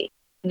anxiety?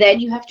 Then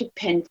you have to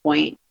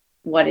pinpoint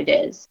what it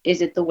is.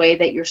 Is it the way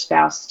that your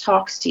spouse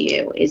talks to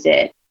you? Is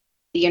it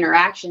the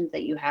interactions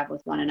that you have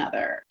with one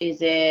another?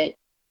 Is it,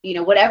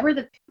 whatever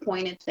the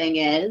pointed thing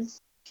is,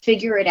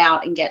 figure it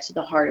out and get to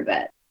the heart of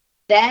it.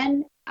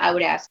 Then I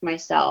would ask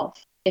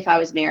myself, if I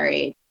was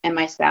married and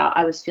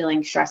I was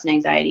feeling stress and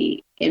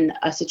anxiety in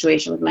a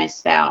situation with my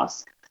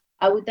spouse,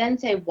 I would then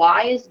say,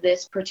 why is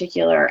this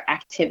particular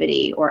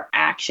activity or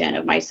action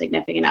of my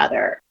significant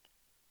other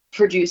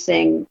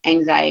producing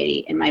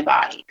anxiety in my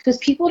body? Because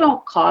people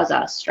don't cause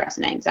us stress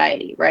and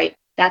anxiety, right?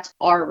 That's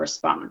our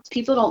response.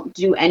 People don't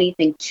do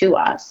anything to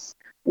us.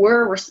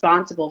 We're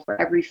responsible for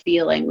every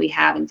feeling we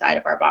have inside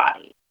of our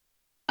body.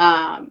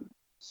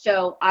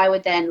 So I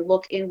would then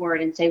look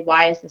inward and say,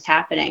 why is this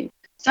happening?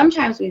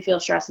 Sometimes we feel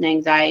stress and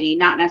anxiety,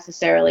 not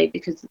necessarily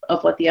because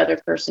of what the other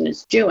person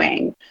is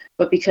doing,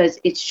 but because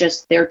it's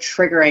just they're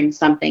triggering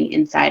something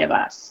inside of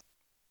us.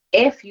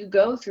 If you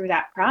go through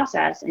that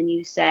process and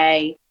you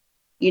say,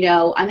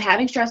 I'm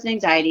having stress and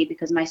anxiety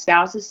because my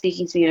spouse is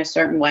speaking to me in a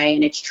certain way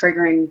and it's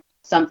triggering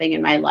something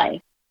in my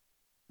life,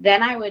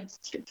 then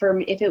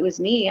if it was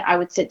me, I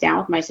would sit down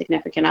with my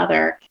significant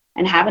other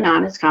and have an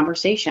honest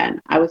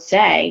conversation. I would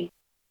say,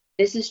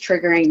 this is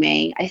triggering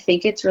me. I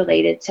think it's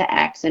related to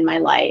X in my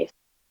life.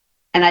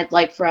 And I'd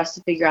like for us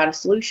to figure out a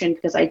solution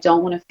because I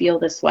don't want to feel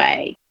this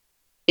way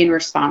in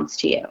response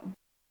to you.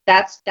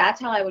 That's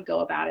how I would go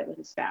about it with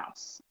a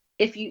spouse.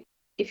 If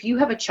you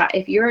have a child,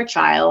 if you're a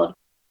child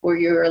or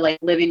you're like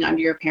living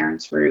under your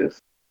parents' roof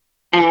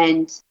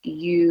and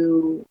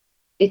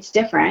it's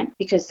different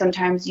because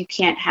sometimes you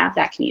can't have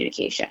that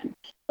communication.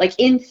 Like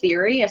in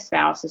theory, a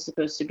spouse is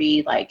supposed to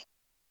be like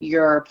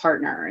your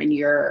partner and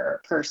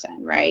your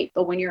person, right?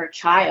 But when you're a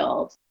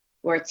child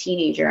or a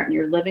teenager and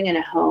you're living in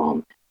a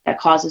home that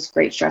causes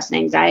great stress and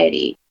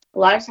anxiety, a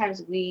lot of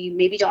times we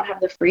maybe don't have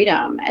the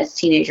freedom as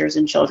teenagers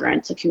and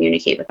children to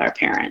communicate with our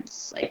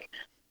parents. Like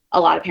a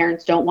lot of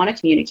parents don't want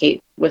to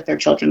communicate with their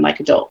children like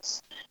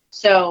adults.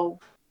 So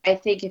I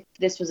think if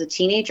this was a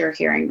teenager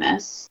hearing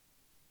this,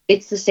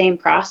 it's the same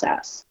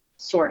process,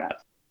 sort of.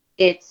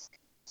 It's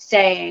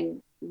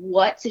saying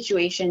what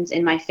situations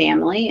in my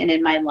family and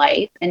in my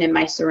life and in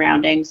my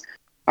surroundings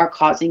are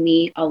causing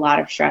me a lot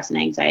of stress and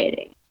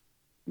anxiety.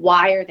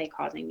 Why are they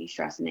causing me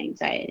stress and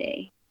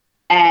anxiety?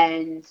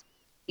 And,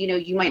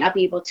 you might not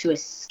be able to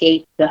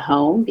escape the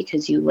home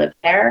because you live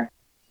there,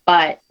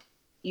 but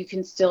you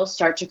can still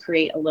start to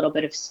create a little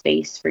bit of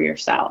space for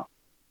yourself.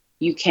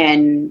 You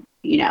can,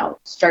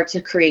 start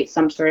to create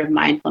some sort of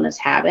mindfulness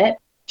habit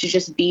to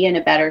just be in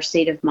a better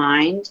state of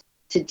mind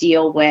to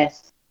deal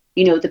with,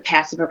 the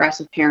passive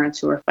aggressive parents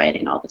who are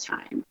fighting all the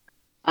time.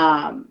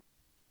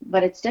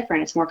 But it's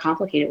different. It's more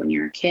complicated when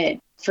you're a kid.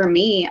 For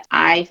me,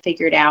 I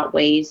figured out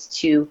ways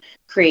to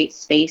create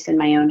space in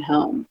my own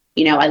home.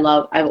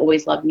 I've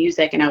always loved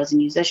music, and I was a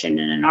musician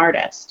and an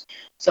artist.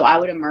 So I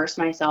would immerse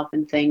myself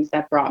in things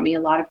that brought me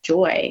a lot of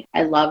joy.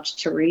 I loved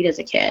to read as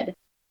a kid.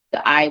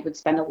 I would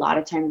spend a lot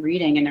of time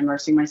reading and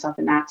immersing myself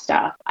in that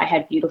stuff. I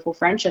had beautiful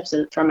friendships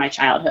from my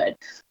childhood.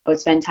 I would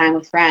spend time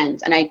with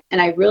friends, and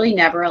I really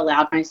never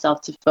allowed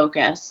myself to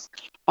focus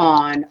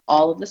on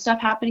all of the stuff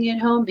happening at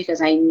home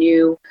because I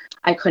knew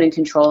I couldn't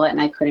control it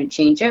and I couldn't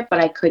change it, but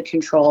I could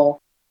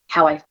control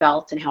how I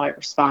felt and how I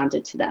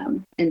responded to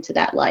them and to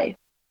that life.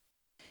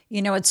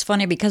 It's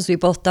funny because we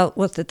both dealt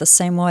with it the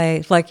same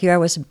way. Like you, I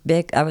was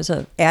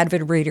an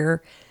avid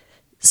reader.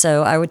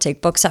 So I would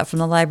take books out from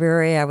the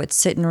library. I would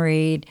sit and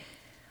read.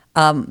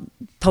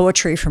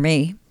 Poetry for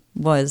me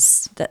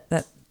was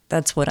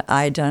that's what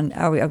I'd done.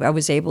 I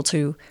was able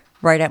to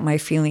write out my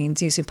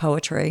feelings using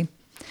poetry.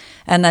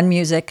 And then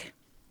music.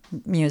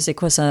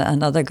 Music was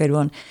another good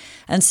one.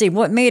 And see,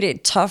 what made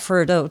it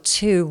tougher, though,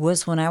 too,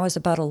 was when I was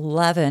about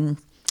 11,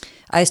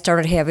 I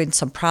started having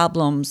some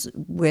problems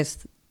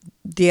with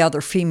the other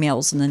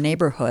females in the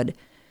neighborhood.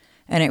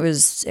 And it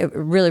was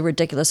really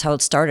ridiculous how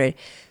it started.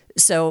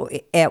 So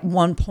at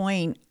one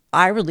point,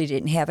 I really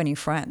didn't have any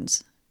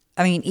friends.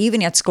 I mean,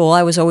 even at school,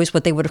 I was always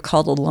what they would have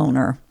called a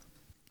loner.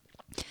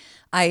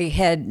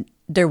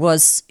 There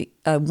was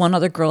one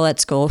other girl at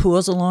school who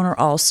was a loner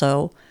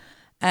also.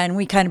 And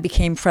we kind of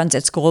became friends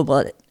at school,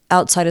 but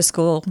outside of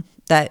school,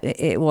 that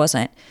it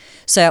wasn't.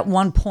 So at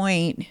one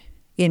point,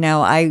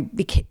 I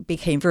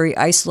became very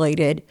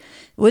isolated,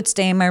 would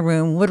stay in my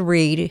room, would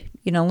read,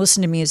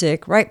 listen to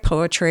music, write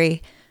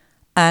poetry,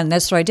 and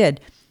that's what I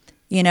did.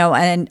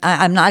 And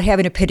I'm not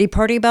having a pity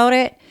party about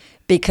it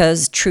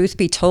because truth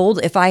be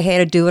told, if I had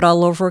to do it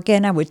all over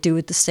again, I would do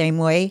it the same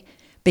way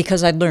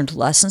because I'd learned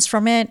lessons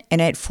from it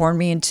and it formed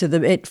me into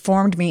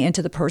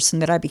the person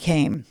that I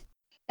became.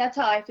 That's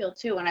how I feel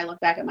too when I look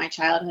back at my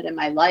childhood and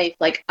my life.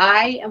 Like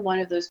I am one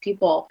of those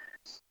people,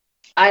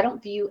 I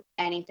don't view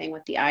anything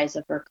with the eyes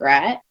of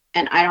regret,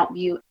 and I don't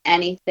view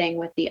anything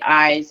with the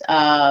eyes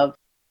of,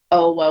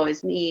 oh, woe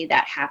is me,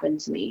 that happened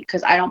to me.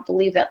 Because I don't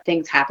believe that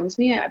things happen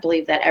to me. I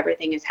believe that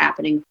everything is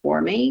happening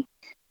for me.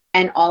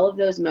 And all of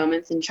those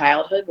moments in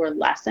childhood were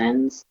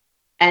lessons.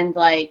 And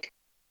like,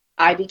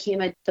 I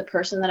became the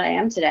person that I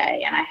am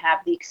today. And I have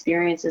the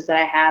experiences that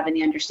I have and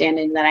the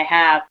understanding that I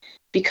have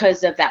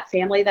because of that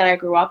family that I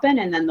grew up in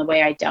and then the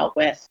way I dealt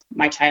with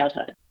my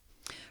childhood.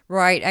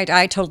 Right.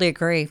 I totally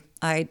agree.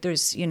 And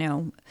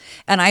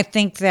I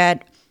think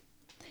that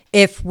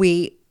if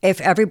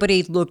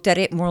everybody looked at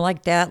it more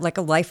like that, like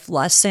a life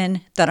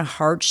lesson than a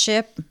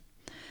hardship,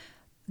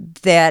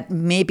 that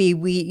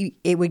maybe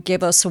it would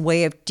give us a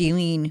way of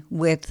dealing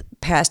with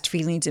past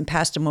feelings and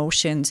past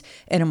emotions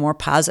in a more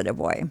positive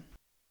way.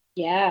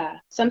 Yeah.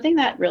 Something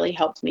that really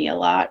helped me a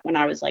lot when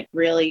I was like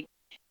really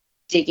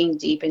digging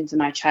deep into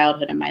my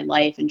childhood and my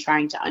life and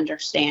trying to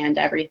understand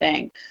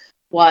everything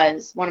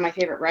was one of my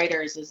favorite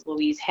writers is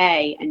Louise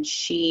Hay. And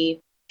she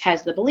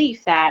has the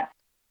belief that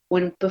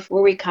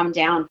before we come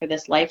down for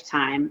this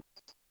lifetime,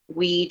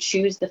 we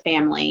choose the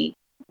family,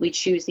 we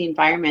choose the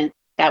environment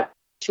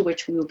to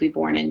which we will be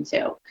born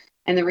into.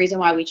 And the reason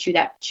why we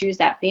choose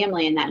that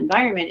family and that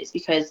environment is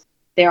because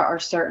there are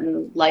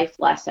certain life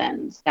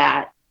lessons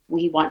that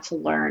we want to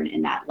learn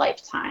in that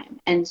lifetime.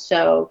 And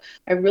so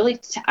I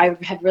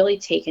have really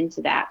taken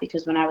to that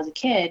because when I was a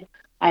kid,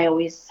 I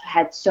always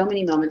had so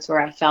many moments where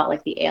I felt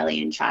like the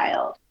alien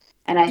child.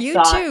 And I you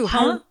thought, too,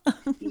 huh?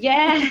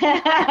 Yeah.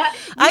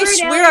 I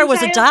swear I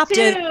was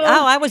adopted. Too.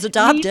 Oh, I was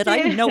adopted.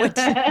 I know it.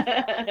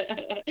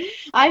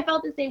 I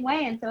felt the same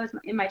way. And so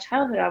in my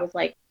childhood, I was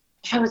like,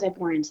 how was I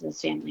born into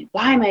this family?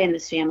 Why am I in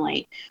this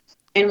family?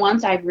 And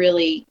once I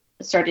really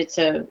started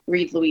to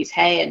read Louise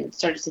Hay and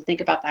started to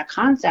think about that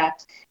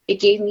concept, it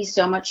gave me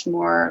so much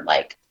more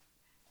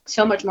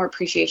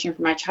appreciation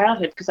for my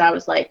childhood, because I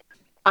was like,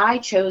 I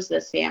chose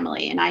this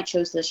family and I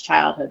chose this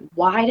childhood.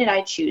 Why did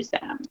I choose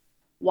them?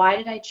 Why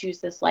did I choose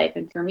this life?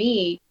 And for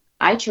me,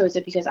 I chose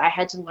it because I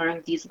had to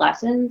learn these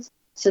lessons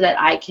so that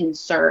I can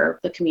serve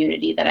the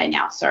community that I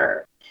now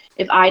serve.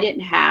 If I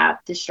didn't have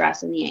the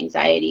stress and the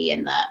anxiety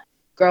and the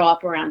grow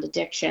up around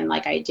addiction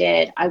like I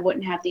did, I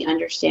wouldn't have the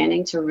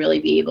understanding to really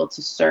be able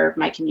to serve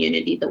my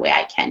community the way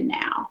I can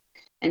now.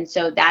 And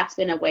so that's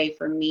been a way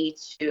for me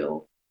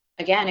to,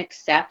 again,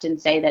 accept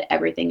and say that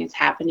everything is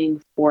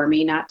happening for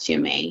me, not to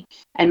me.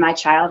 And my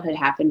childhood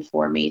happened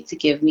for me to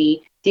give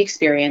me the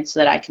experience so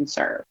that I can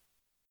serve.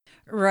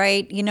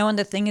 Right. And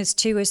the thing is,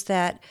 too, is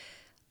that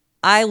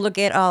I look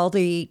at all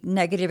the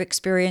negative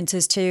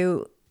experiences,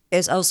 too,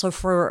 as also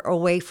for a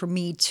way for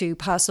me to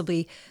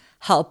possibly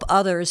help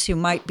others who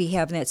might be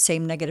having that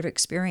same negative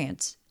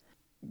experience.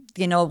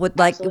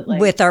 Absolutely.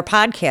 With our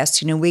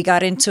podcast, we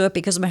got into it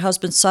because my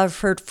husband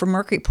suffered from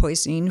mercury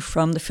poisoning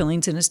from the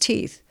fillings in his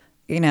teeth,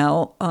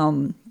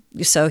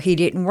 so he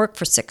didn't work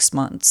for 6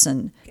 months.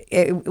 And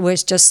it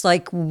was just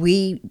like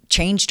we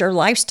changed our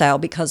lifestyle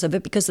because of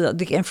it, because of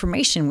the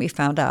information we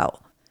found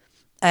out.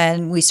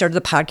 And we started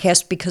the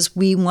podcast because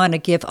we want to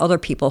give other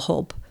people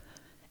hope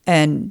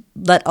and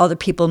let other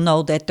people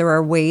know that there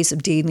are ways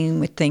of dealing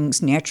with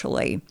things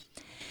naturally.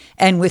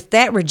 And with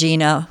that,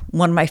 Regina,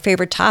 one of my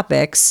favorite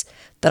topics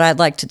that I'd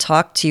like to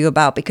talk to you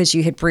about, because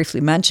you had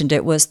briefly mentioned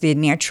it, was the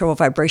natural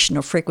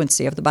vibrational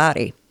frequency of the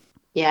body.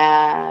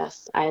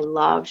 Yes, I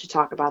love to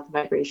talk about the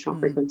vibrational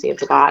frequency of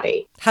the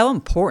body. How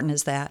important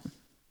is that?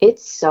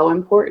 It's so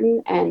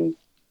important. And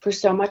for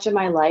so much of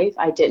my life,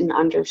 I didn't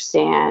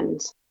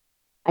understand.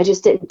 I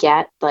just didn't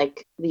get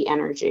like the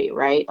energy,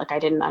 right? Like I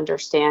didn't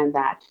understand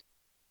that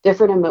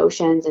different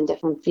emotions and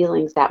different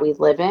feelings that we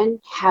live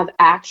in have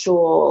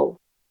actual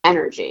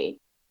energy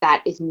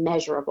that is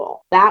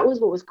measurable. That was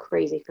what was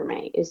crazy for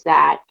me, is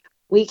that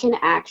we can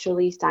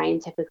actually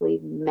scientifically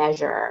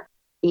measure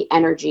the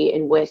energy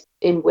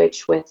in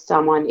which with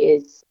someone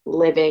is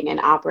living and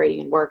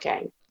operating and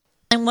working.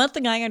 And one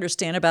thing I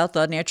understand about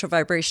the natural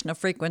vibrational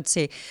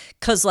frequency,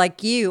 because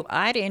like you,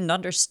 I didn't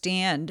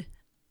understand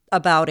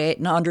about it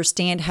and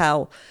understand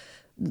how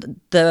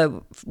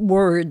the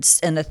words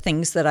and the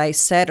things that I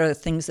said or the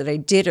things that I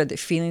did or the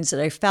feelings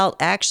that I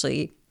felt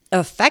actually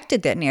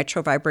affected that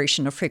natural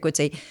vibrational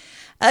frequency.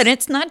 And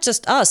it's not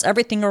just us.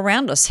 Everything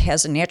around us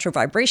has a natural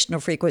vibrational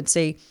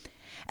frequency.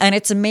 And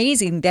it's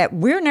amazing that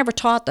we're never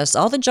taught this.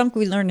 All the junk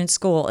we learn in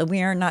school, and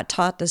we are not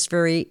taught this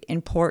very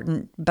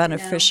important,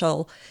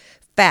 beneficial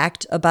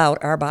fact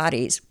about our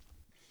bodies.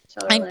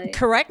 Totally. And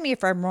correct me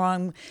if I'm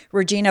wrong,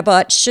 Regina,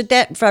 but should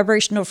that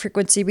vibrational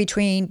frequency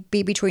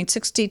be between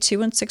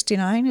 62 and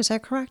 69? Is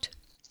that correct?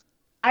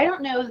 I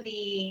don't know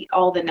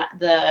all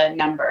the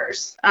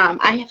numbers.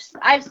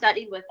 I've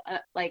studied with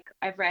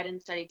I've read and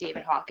studied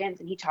David Hawkins,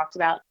 and he talks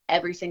about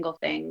every single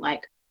thing,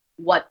 like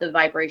what the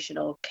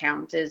vibrational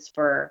count is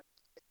for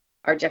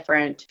our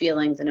different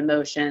feelings and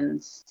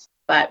emotions,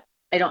 but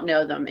I don't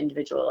know them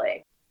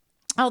individually.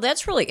 Oh,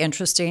 that's really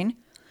interesting.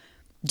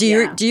 Do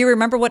you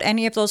remember what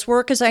any of those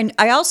were? Because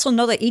I also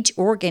know that each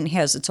organ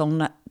has its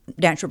own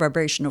natural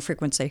vibrational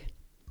frequency.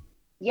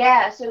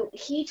 Yeah, so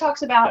he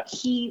talks about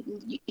he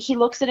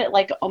looks at it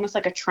like almost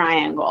like a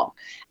triangle,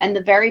 and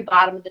the very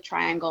bottom of the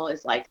triangle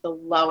is like the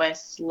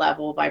lowest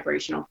level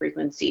vibrational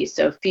frequency.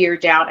 So fear,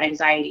 doubt,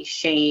 anxiety,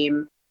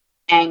 shame,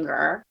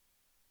 anger,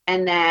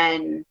 and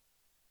then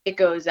it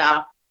goes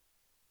up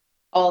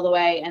all the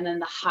way, and then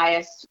the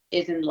highest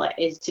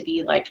is to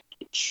be like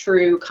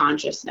true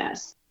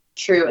consciousness,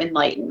 true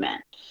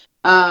enlightenment.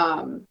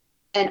 And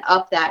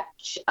up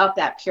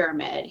that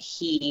pyramid,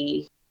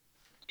 he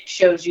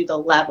shows you the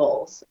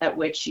levels at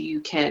which you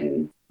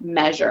can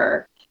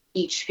measure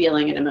each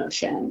feeling and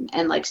emotion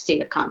and like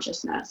state of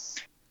consciousness.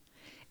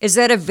 Is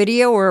that a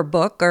video or a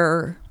book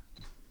or?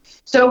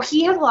 So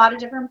he has a lot of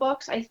different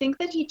books. I think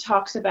that he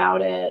talks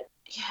about it.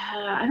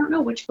 Yeah, I don't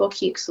know which book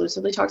he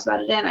exclusively talks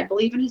about it in. I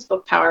believe in his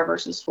book Power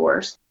versus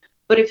Force.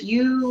 But if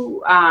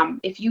you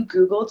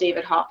Google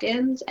David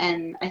Hawkins,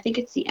 and I think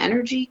it's the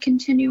energy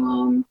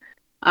continuum,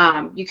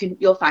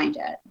 you'll find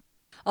it.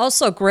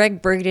 Also,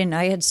 Greg Braden,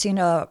 I had seen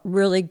a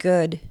really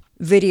good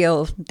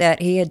video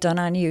that he had done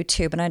on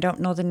YouTube, and I don't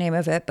know the name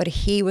of it, but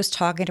he was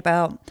talking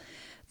about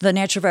the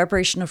natural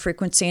vibrational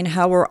frequency and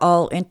how we're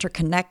all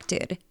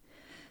interconnected.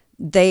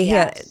 They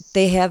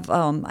have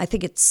I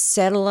think it's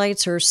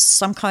satellites or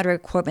some kind of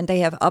equipment they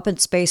have up in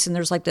space, and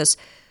there's like this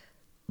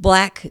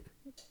black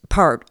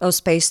part of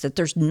space that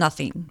there's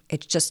nothing.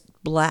 It's just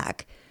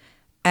black.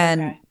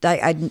 And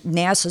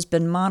NASA's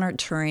been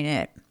monitoring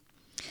it.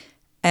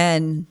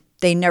 And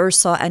they never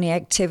saw any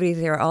activity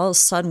there. All of a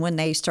sudden, when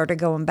they started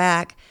going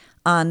back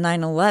on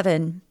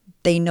 9/11,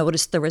 they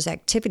noticed there was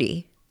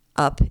activity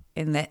up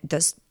in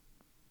this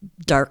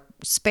dark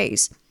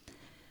space.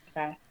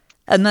 Okay.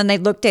 And then they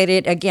looked at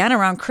it again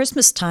around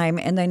Christmas time,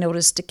 and they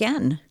noticed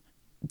again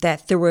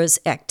that there was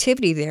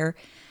activity there.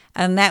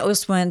 And that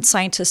was when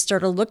scientists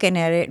started looking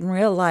at it and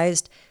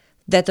realized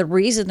that the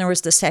reason there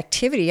was this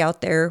activity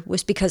out there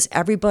was because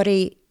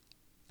everybody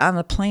on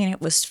the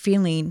planet was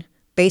feeling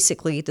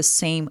basically the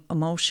same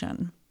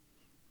emotion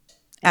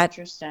at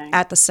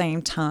the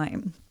same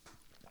time.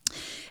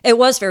 It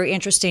was very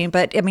interesting,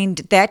 but I mean,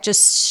 that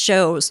just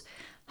shows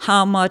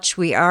how much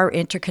we are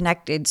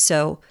interconnected.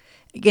 So,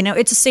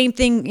 it's the same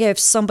thing if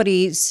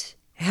somebody's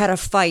had a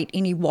fight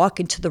and you walk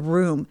into the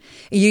room.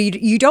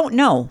 You don't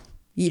know.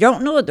 You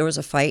don't know that there was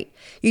a fight.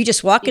 You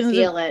just walk into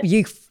feel it.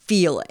 You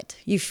feel it.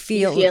 You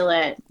feel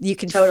it. You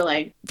can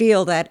totally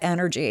feel that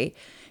energy.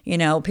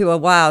 People,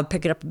 wow,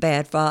 picking up a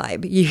bad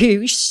vibe.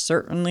 You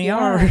certainly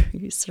are.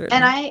 You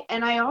certainly.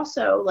 And I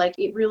also, like,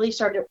 it really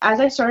started as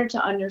I started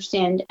to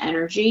understand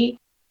energy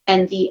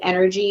and the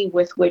energy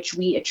with which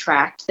we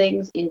attract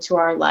things into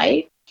our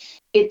life.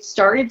 It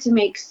started to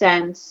make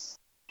sense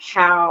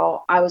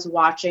how I was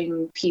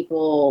watching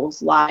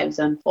people's lives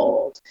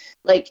unfold.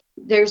 Like,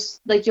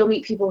 you'll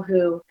meet people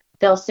who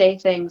they'll say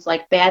things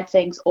like, bad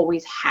things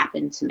always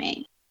happen to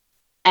me.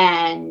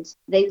 And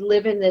they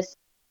live in this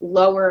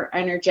lower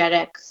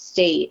energetic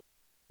state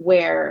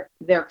where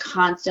they're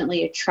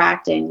constantly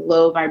attracting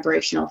low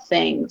vibrational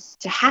things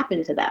to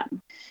happen to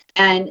them.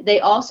 And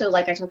they also,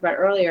 like I talked about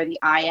earlier, the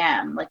I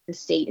am, like the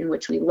state in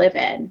which we live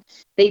in,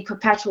 they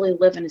perpetually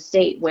live in a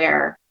state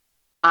where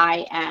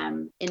I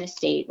am in a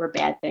state where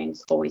bad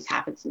things always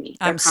happen to me.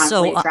 They're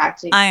constantly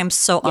attracting. I am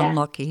so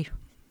unlucky.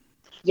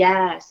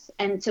 Yes.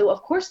 And so,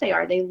 of course they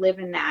are. They live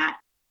in that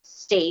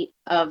state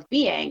of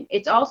being.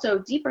 It's also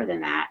deeper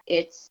than that.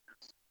 It's,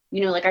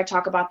 like I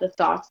talk about the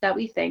thoughts that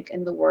we think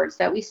and the words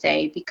that we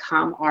say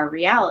become our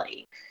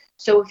reality.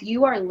 So if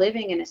you are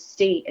living in a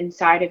state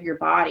inside of your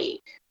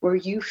body where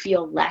you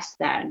feel less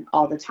than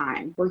all the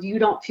time, where you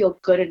don't feel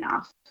good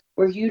enough,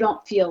 where you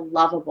don't feel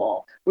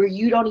lovable, where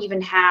you don't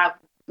even have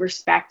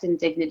respect and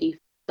dignity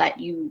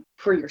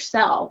for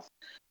yourself,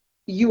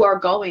 you are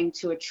going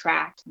to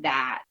attract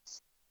that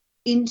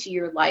into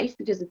your life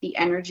because of the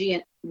energy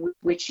in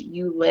which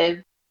you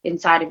live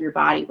inside of your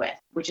body with,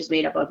 which is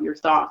made up of your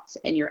thoughts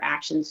and your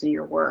actions and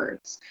your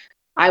words.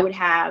 I would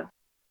have,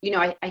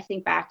 I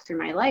think back through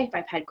my life,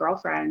 I've had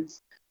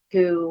girlfriends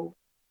who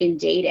in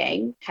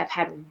dating have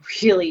had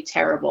really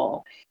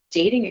terrible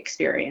dating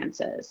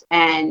experiences,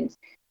 and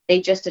they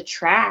just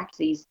attract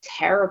these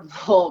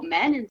terrible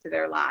men into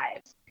their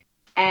lives.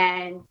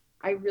 And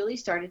I really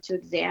started to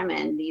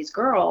examine these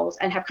girls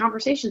and have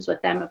conversations with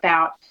them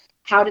about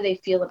how do they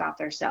feel about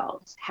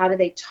themselves? How do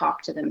they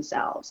talk to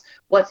themselves?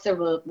 What's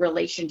the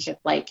relationship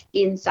like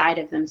inside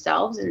of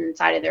themselves and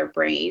inside of their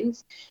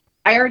brains?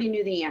 I already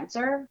knew the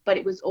answer, but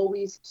it was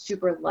always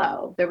super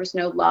low. There was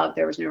no love.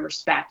 There was no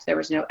respect. There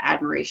was no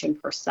admiration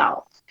for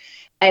self.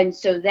 And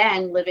so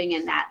then living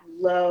in that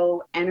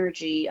low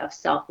energy of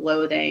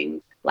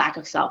self-loathing, lack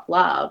of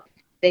self-love,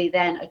 they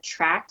then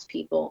attract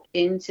people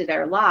into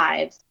their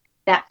lives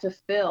that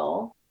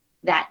fulfill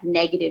that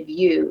negative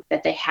view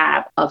that they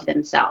have of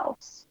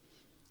themselves.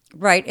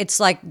 Right. It's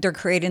like they're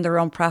creating their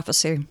own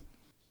prophecy.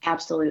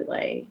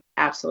 Absolutely.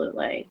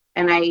 Absolutely.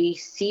 And I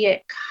see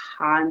it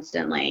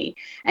constantly.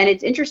 And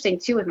it's interesting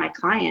too with my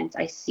clients,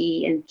 I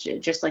see, and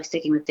just like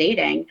sticking with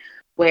dating,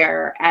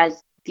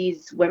 whereas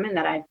these women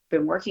that I've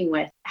been working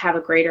with have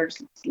a greater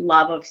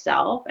love of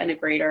self and a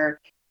greater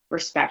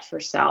respect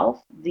for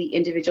self, the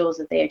individuals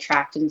that they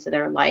attract into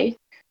their life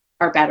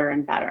are better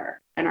and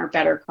better and are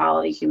better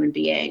quality human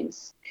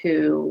beings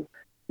who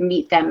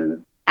meet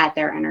them at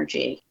their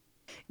energy.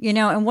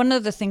 And one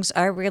of the things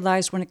I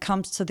realized when it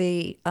comes to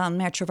the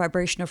natural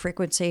vibrational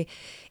frequency,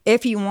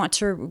 if you want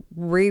to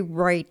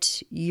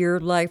rewrite your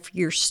life,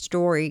 your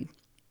story,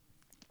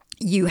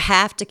 you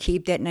have to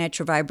keep that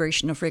natural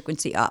vibrational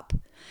frequency up.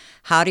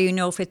 How do you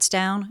know if it's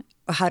down?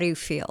 Or how do you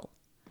feel?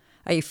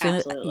 Are you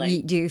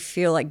feeling? Do you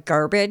feel like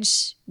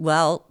garbage?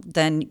 Well,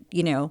 then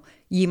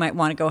you might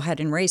want to go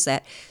ahead and raise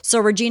that. So,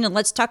 Regina,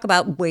 let's talk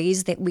about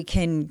ways that we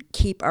can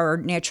keep our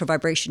natural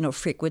vibrational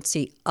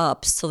frequency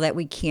up so that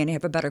we can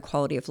have a better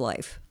quality of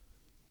life.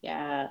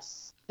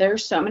 Yes,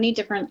 there's so many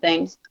different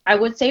things. I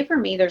would say for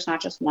me, there's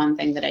not just one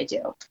thing that I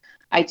do.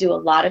 I do a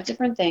lot of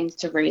different things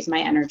to raise my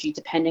energy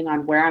depending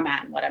on where I'm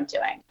at and what I'm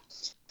doing.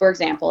 For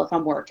example, if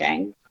I'm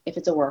working, if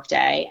it's a work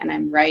day and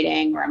I'm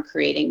writing or I'm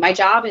creating, my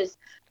job is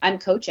I'm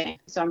coaching.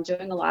 So I'm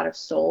doing a lot of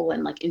soul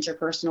and like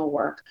interpersonal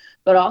work,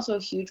 but also a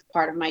huge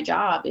part of my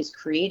job is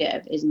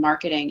creative, is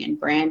marketing and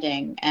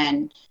branding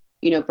and,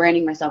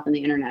 branding myself on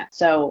the internet.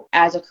 So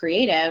as a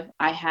creative,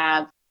 I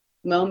have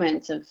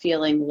moments of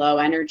feeling low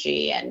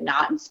energy and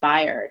not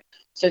inspired.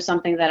 So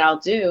something that I'll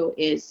do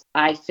is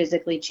I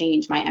physically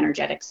change my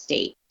energetic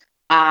state.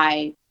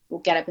 I will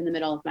get up in the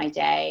middle of my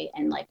day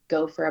and like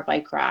go for a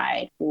bike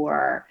ride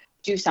or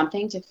do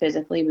something to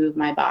physically move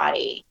my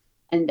body.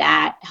 And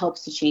that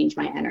helps to change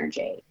my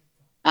energy.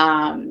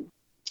 On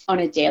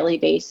a daily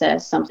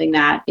basis, something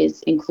that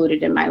is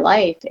included in my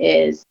life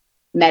is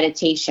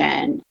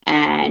meditation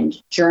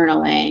and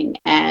journaling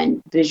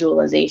and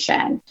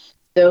visualization.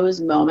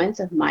 Those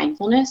moments of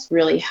mindfulness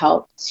really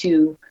help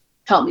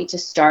help me to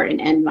start and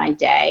end my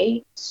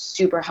day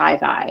super high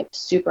vibe,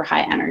 super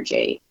high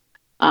energy.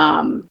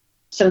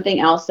 Something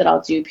else that I'll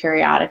do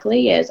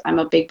periodically is I'm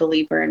a big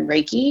believer in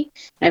Reiki.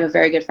 I have a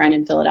very good friend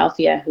in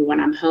Philadelphia who,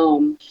 when I'm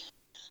home,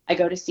 I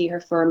go to see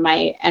her for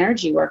my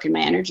energy work and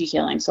my energy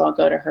healing. So I'll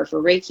go to her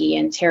for Reiki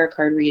and tarot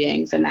card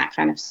readings and that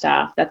kind of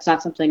stuff. That's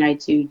not something I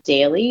do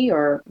daily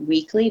or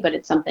weekly, but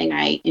it's something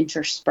I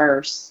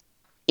intersperse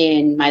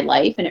in my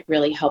life, and it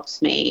really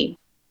helps me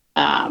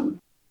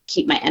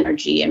keep my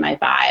energy and my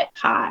vibe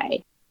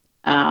high.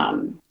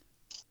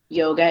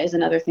 Yoga is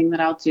another thing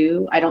that I'll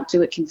do. I don't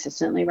do it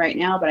consistently right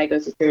now, but I go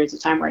through periods of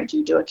time where I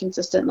do it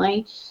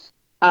consistently.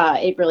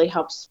 It really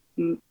helps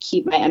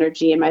keep my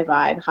energy and my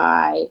vibe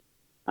high.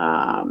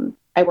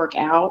 I work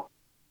out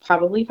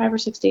probably 5 or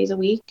 6 days a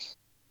week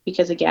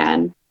because,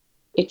 again,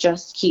 it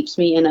just keeps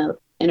me in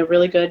a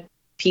really good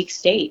peak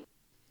state.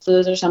 So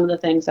those are some of the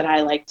things that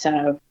I like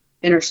to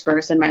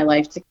intersperse in my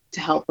life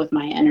to help with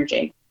my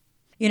energy.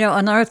 You know,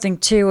 another thing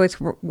too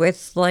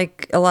with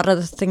like a lot of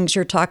the things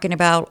you're talking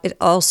about, it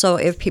also,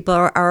 if people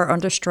are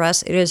under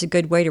stress, it is a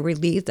good way to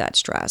relieve that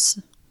stress.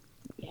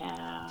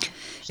 Yeah,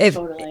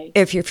 totally.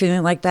 If you're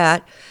feeling like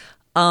that,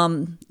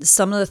 some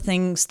of the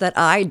things that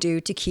I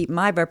do to keep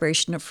my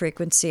vibrational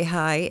frequency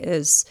high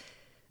is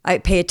I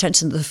pay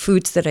attention to the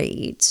foods that I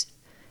eat.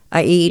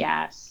 I eat,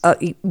 yes.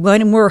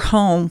 When we're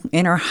home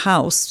in our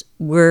house,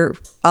 we're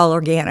all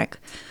organic.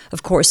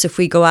 Of course, if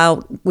we go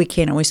out, we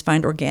can't always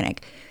find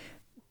organic.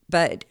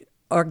 But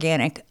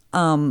organic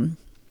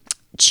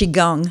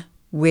Qigong,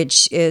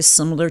 which is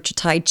similar to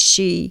Tai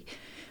Chi,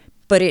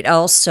 but it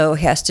also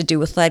has to do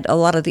with like a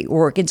lot of the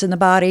organs in the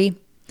body.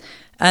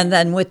 And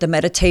then with the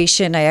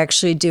meditation, I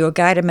actually do a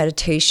guided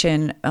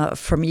meditation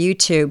from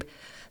YouTube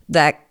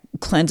that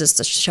cleanses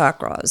the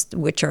chakras,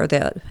 which are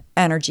the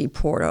energy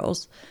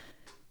portals.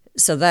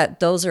 So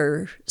those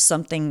are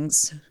some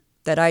things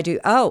that I do.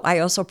 Oh, I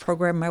also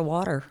program my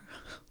water.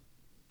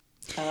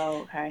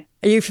 Oh, okay.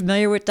 Are you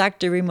familiar with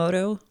Dr.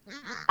 Emoto?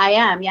 I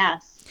am,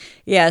 yes.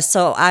 Yeah,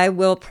 so I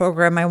will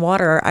program my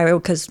water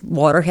because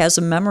water has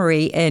a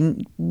memory,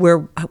 and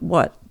we're,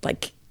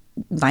 like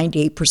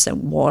 98%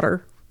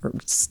 water, or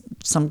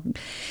some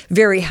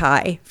very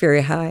high,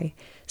 very high.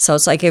 So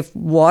it's like if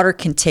water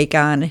can take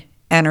on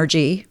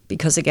energy,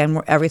 because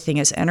again, everything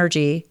is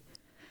energy,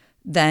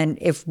 then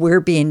if we're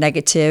being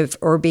negative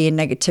or being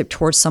negative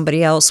towards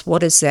somebody else,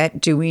 what is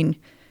that doing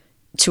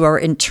to our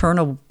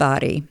internal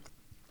body?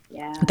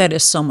 Yeah. That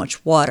is so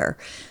much water.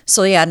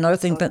 So yeah, another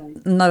thing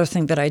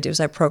that I do is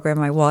I program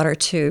my water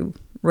to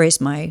raise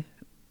my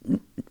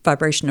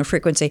vibrational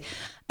frequency.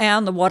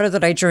 And the water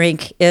that I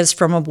drink is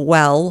from a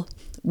well,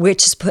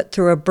 which is put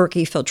through a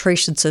Berkey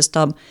filtration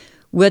system,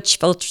 which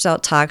filters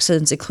out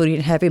toxins,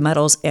 including heavy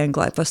metals and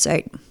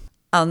glyphosate.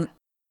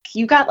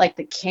 You got like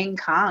the King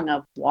Kong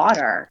of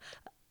water.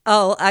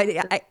 Oh,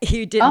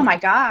 you didn't. Oh my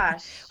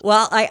gosh.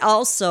 Well,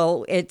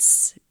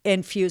 it's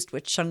infused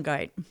with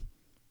shungite.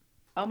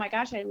 Oh my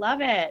gosh, I love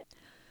it.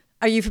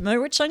 Are you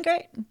familiar with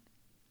shungite?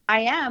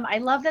 I am. I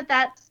love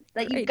that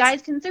you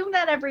guys consume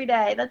that every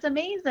day. That's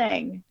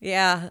amazing.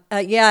 Yeah,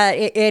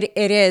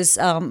 it is.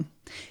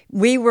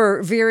 We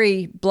were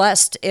very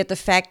blessed at the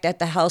fact that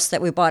the house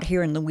that we bought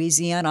here in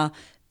Louisiana,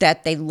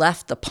 that they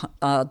left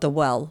the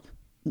well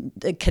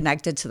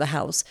connected to the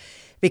house,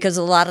 because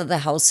a lot of the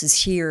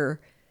houses here,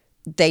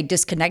 they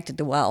disconnected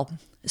the well.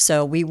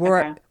 So we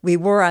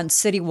were on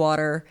city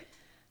water,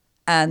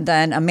 and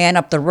then a man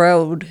up the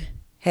road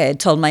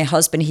had told my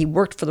husband, he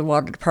worked for the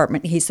water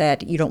department, he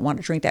said, you don't want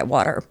to drink that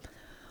water.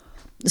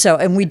 So,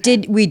 and we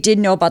did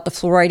know about the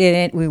fluoride in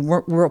it. We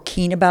weren't real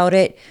keen about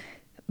it,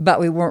 but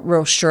we weren't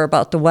real sure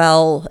about the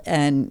well.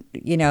 And,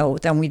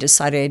 then we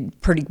decided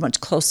pretty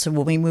much close to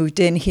when we moved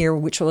in here,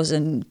 which was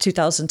in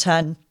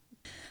 2010,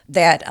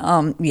 that,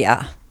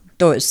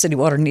 the city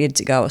water needed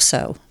to go.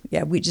 So,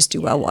 yeah, we just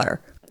do well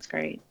water. That's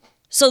great.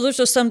 So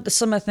those are some of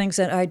the things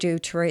that I do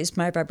to raise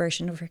my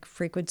vibrational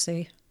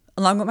frequency,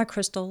 along with my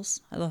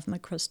crystals. I love my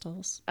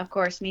crystals. Of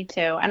course, me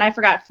too. And I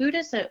forgot, food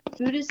is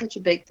such a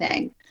big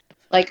thing.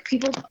 Like,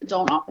 people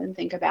don't often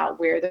think about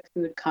where the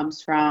food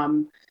comes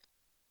from.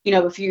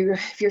 If you're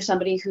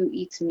somebody who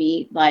eats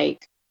meat,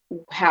 like,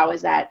 how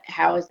is that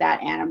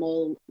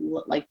animal,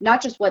 like,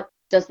 not just what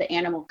does the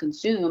animal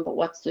consume, but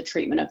what's the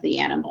treatment of the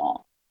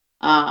animal?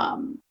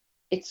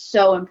 It's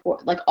so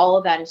important. Like, all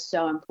of that is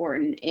so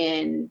important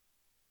in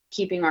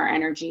keeping our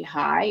energy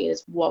high,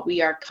 is what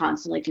we are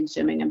constantly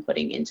consuming and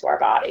putting into our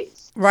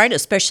bodies. Right,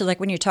 especially like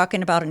when you're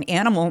talking about an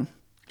animal,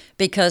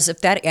 because if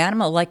that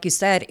animal, like you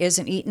said,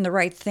 isn't eating the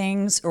right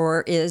things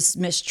or is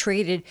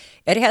mistreated,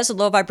 it has a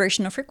low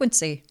vibrational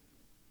frequency.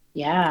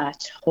 Yeah,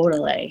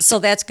 totally. So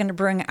that's going to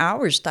bring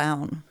ours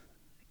down,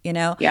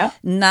 Yeah.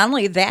 Not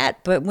only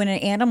that, but when an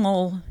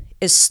animal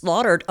is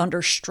slaughtered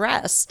under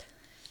stress,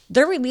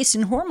 they're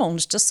releasing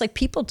hormones just like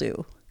people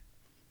do.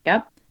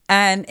 Yep.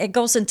 And it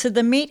goes into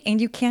the meat,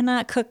 and you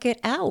cannot cook it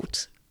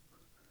out.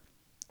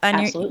 And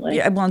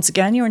absolutely. Once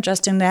again, you're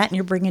ingesting that, and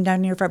you're bringing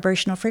down your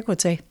vibrational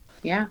frequency.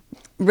 Yeah.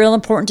 Real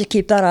important to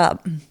keep that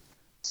up.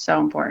 So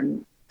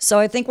important. So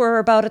I think we're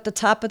about at the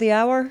top of the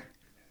hour.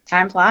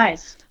 Time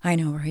flies. I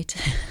know, right?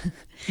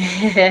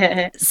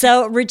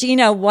 So,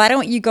 Regina, why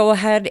don't you go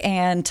ahead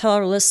and tell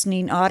our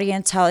listening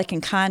audience how they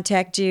can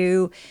contact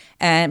you,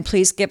 and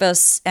please give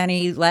us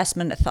any last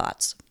minute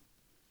thoughts.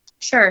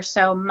 Sure.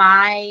 So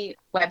my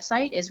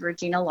website is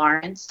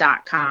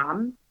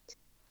reginalawrence.com,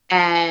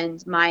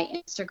 and my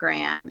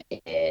Instagram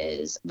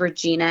is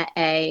Regina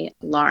A.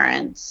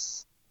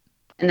 Lawrence.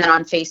 And then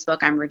on Facebook,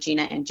 I'm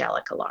Regina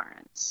Angelica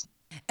Lawrence.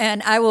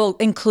 And I will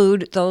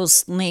include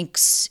those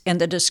links in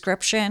the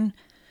description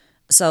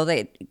so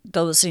that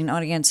the listening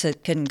audience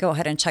can go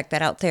ahead and check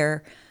that out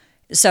there.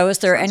 So is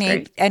there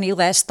any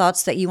last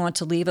thoughts that you want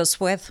to leave us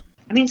with?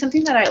 I mean,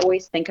 something that I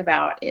always think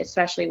about,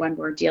 especially when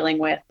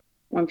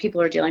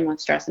people are dealing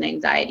with stress and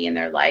anxiety in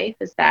their life,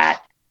 is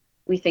that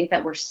we think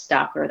that we're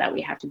stuck or that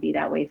we have to be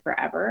that way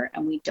forever,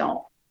 and we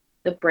don't.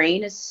 The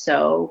brain is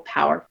so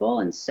powerful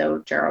and so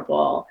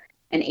durable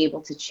and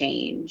able to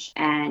change.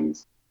 And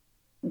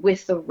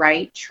with the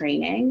right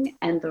training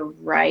and the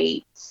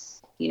right,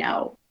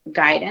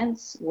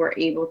 guidance, we're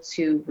able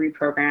to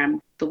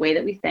reprogram the way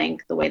that we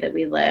think, the way that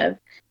we live,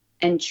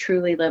 and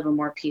truly live a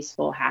more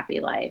peaceful, happy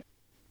life.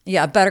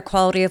 Yeah, a better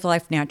quality of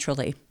life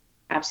naturally.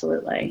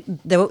 Absolutely.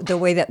 The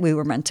way that we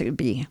were meant to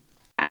be.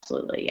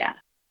 Absolutely, yeah.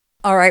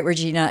 All right,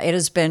 Regina, it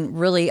has been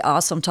really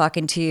awesome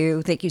talking to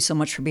you. Thank you so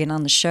much for being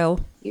on the show.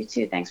 You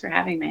too. Thanks for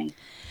having me.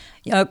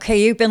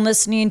 Okay, you've been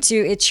listening to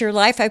It's Your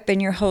Life. I've been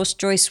your host,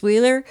 Joyce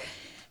Wheeler,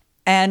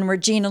 and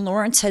Regina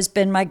Lawrence has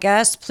been my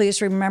guest.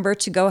 Please remember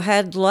to go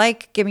ahead,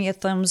 give me a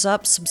thumbs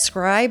up,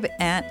 subscribe,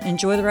 and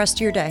enjoy the rest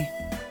of your day.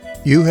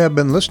 You have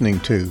been listening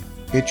to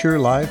It's Your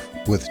Life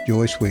with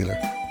Joyce Wheeler,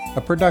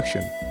 a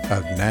production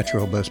of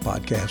Natural Bliss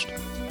Podcast.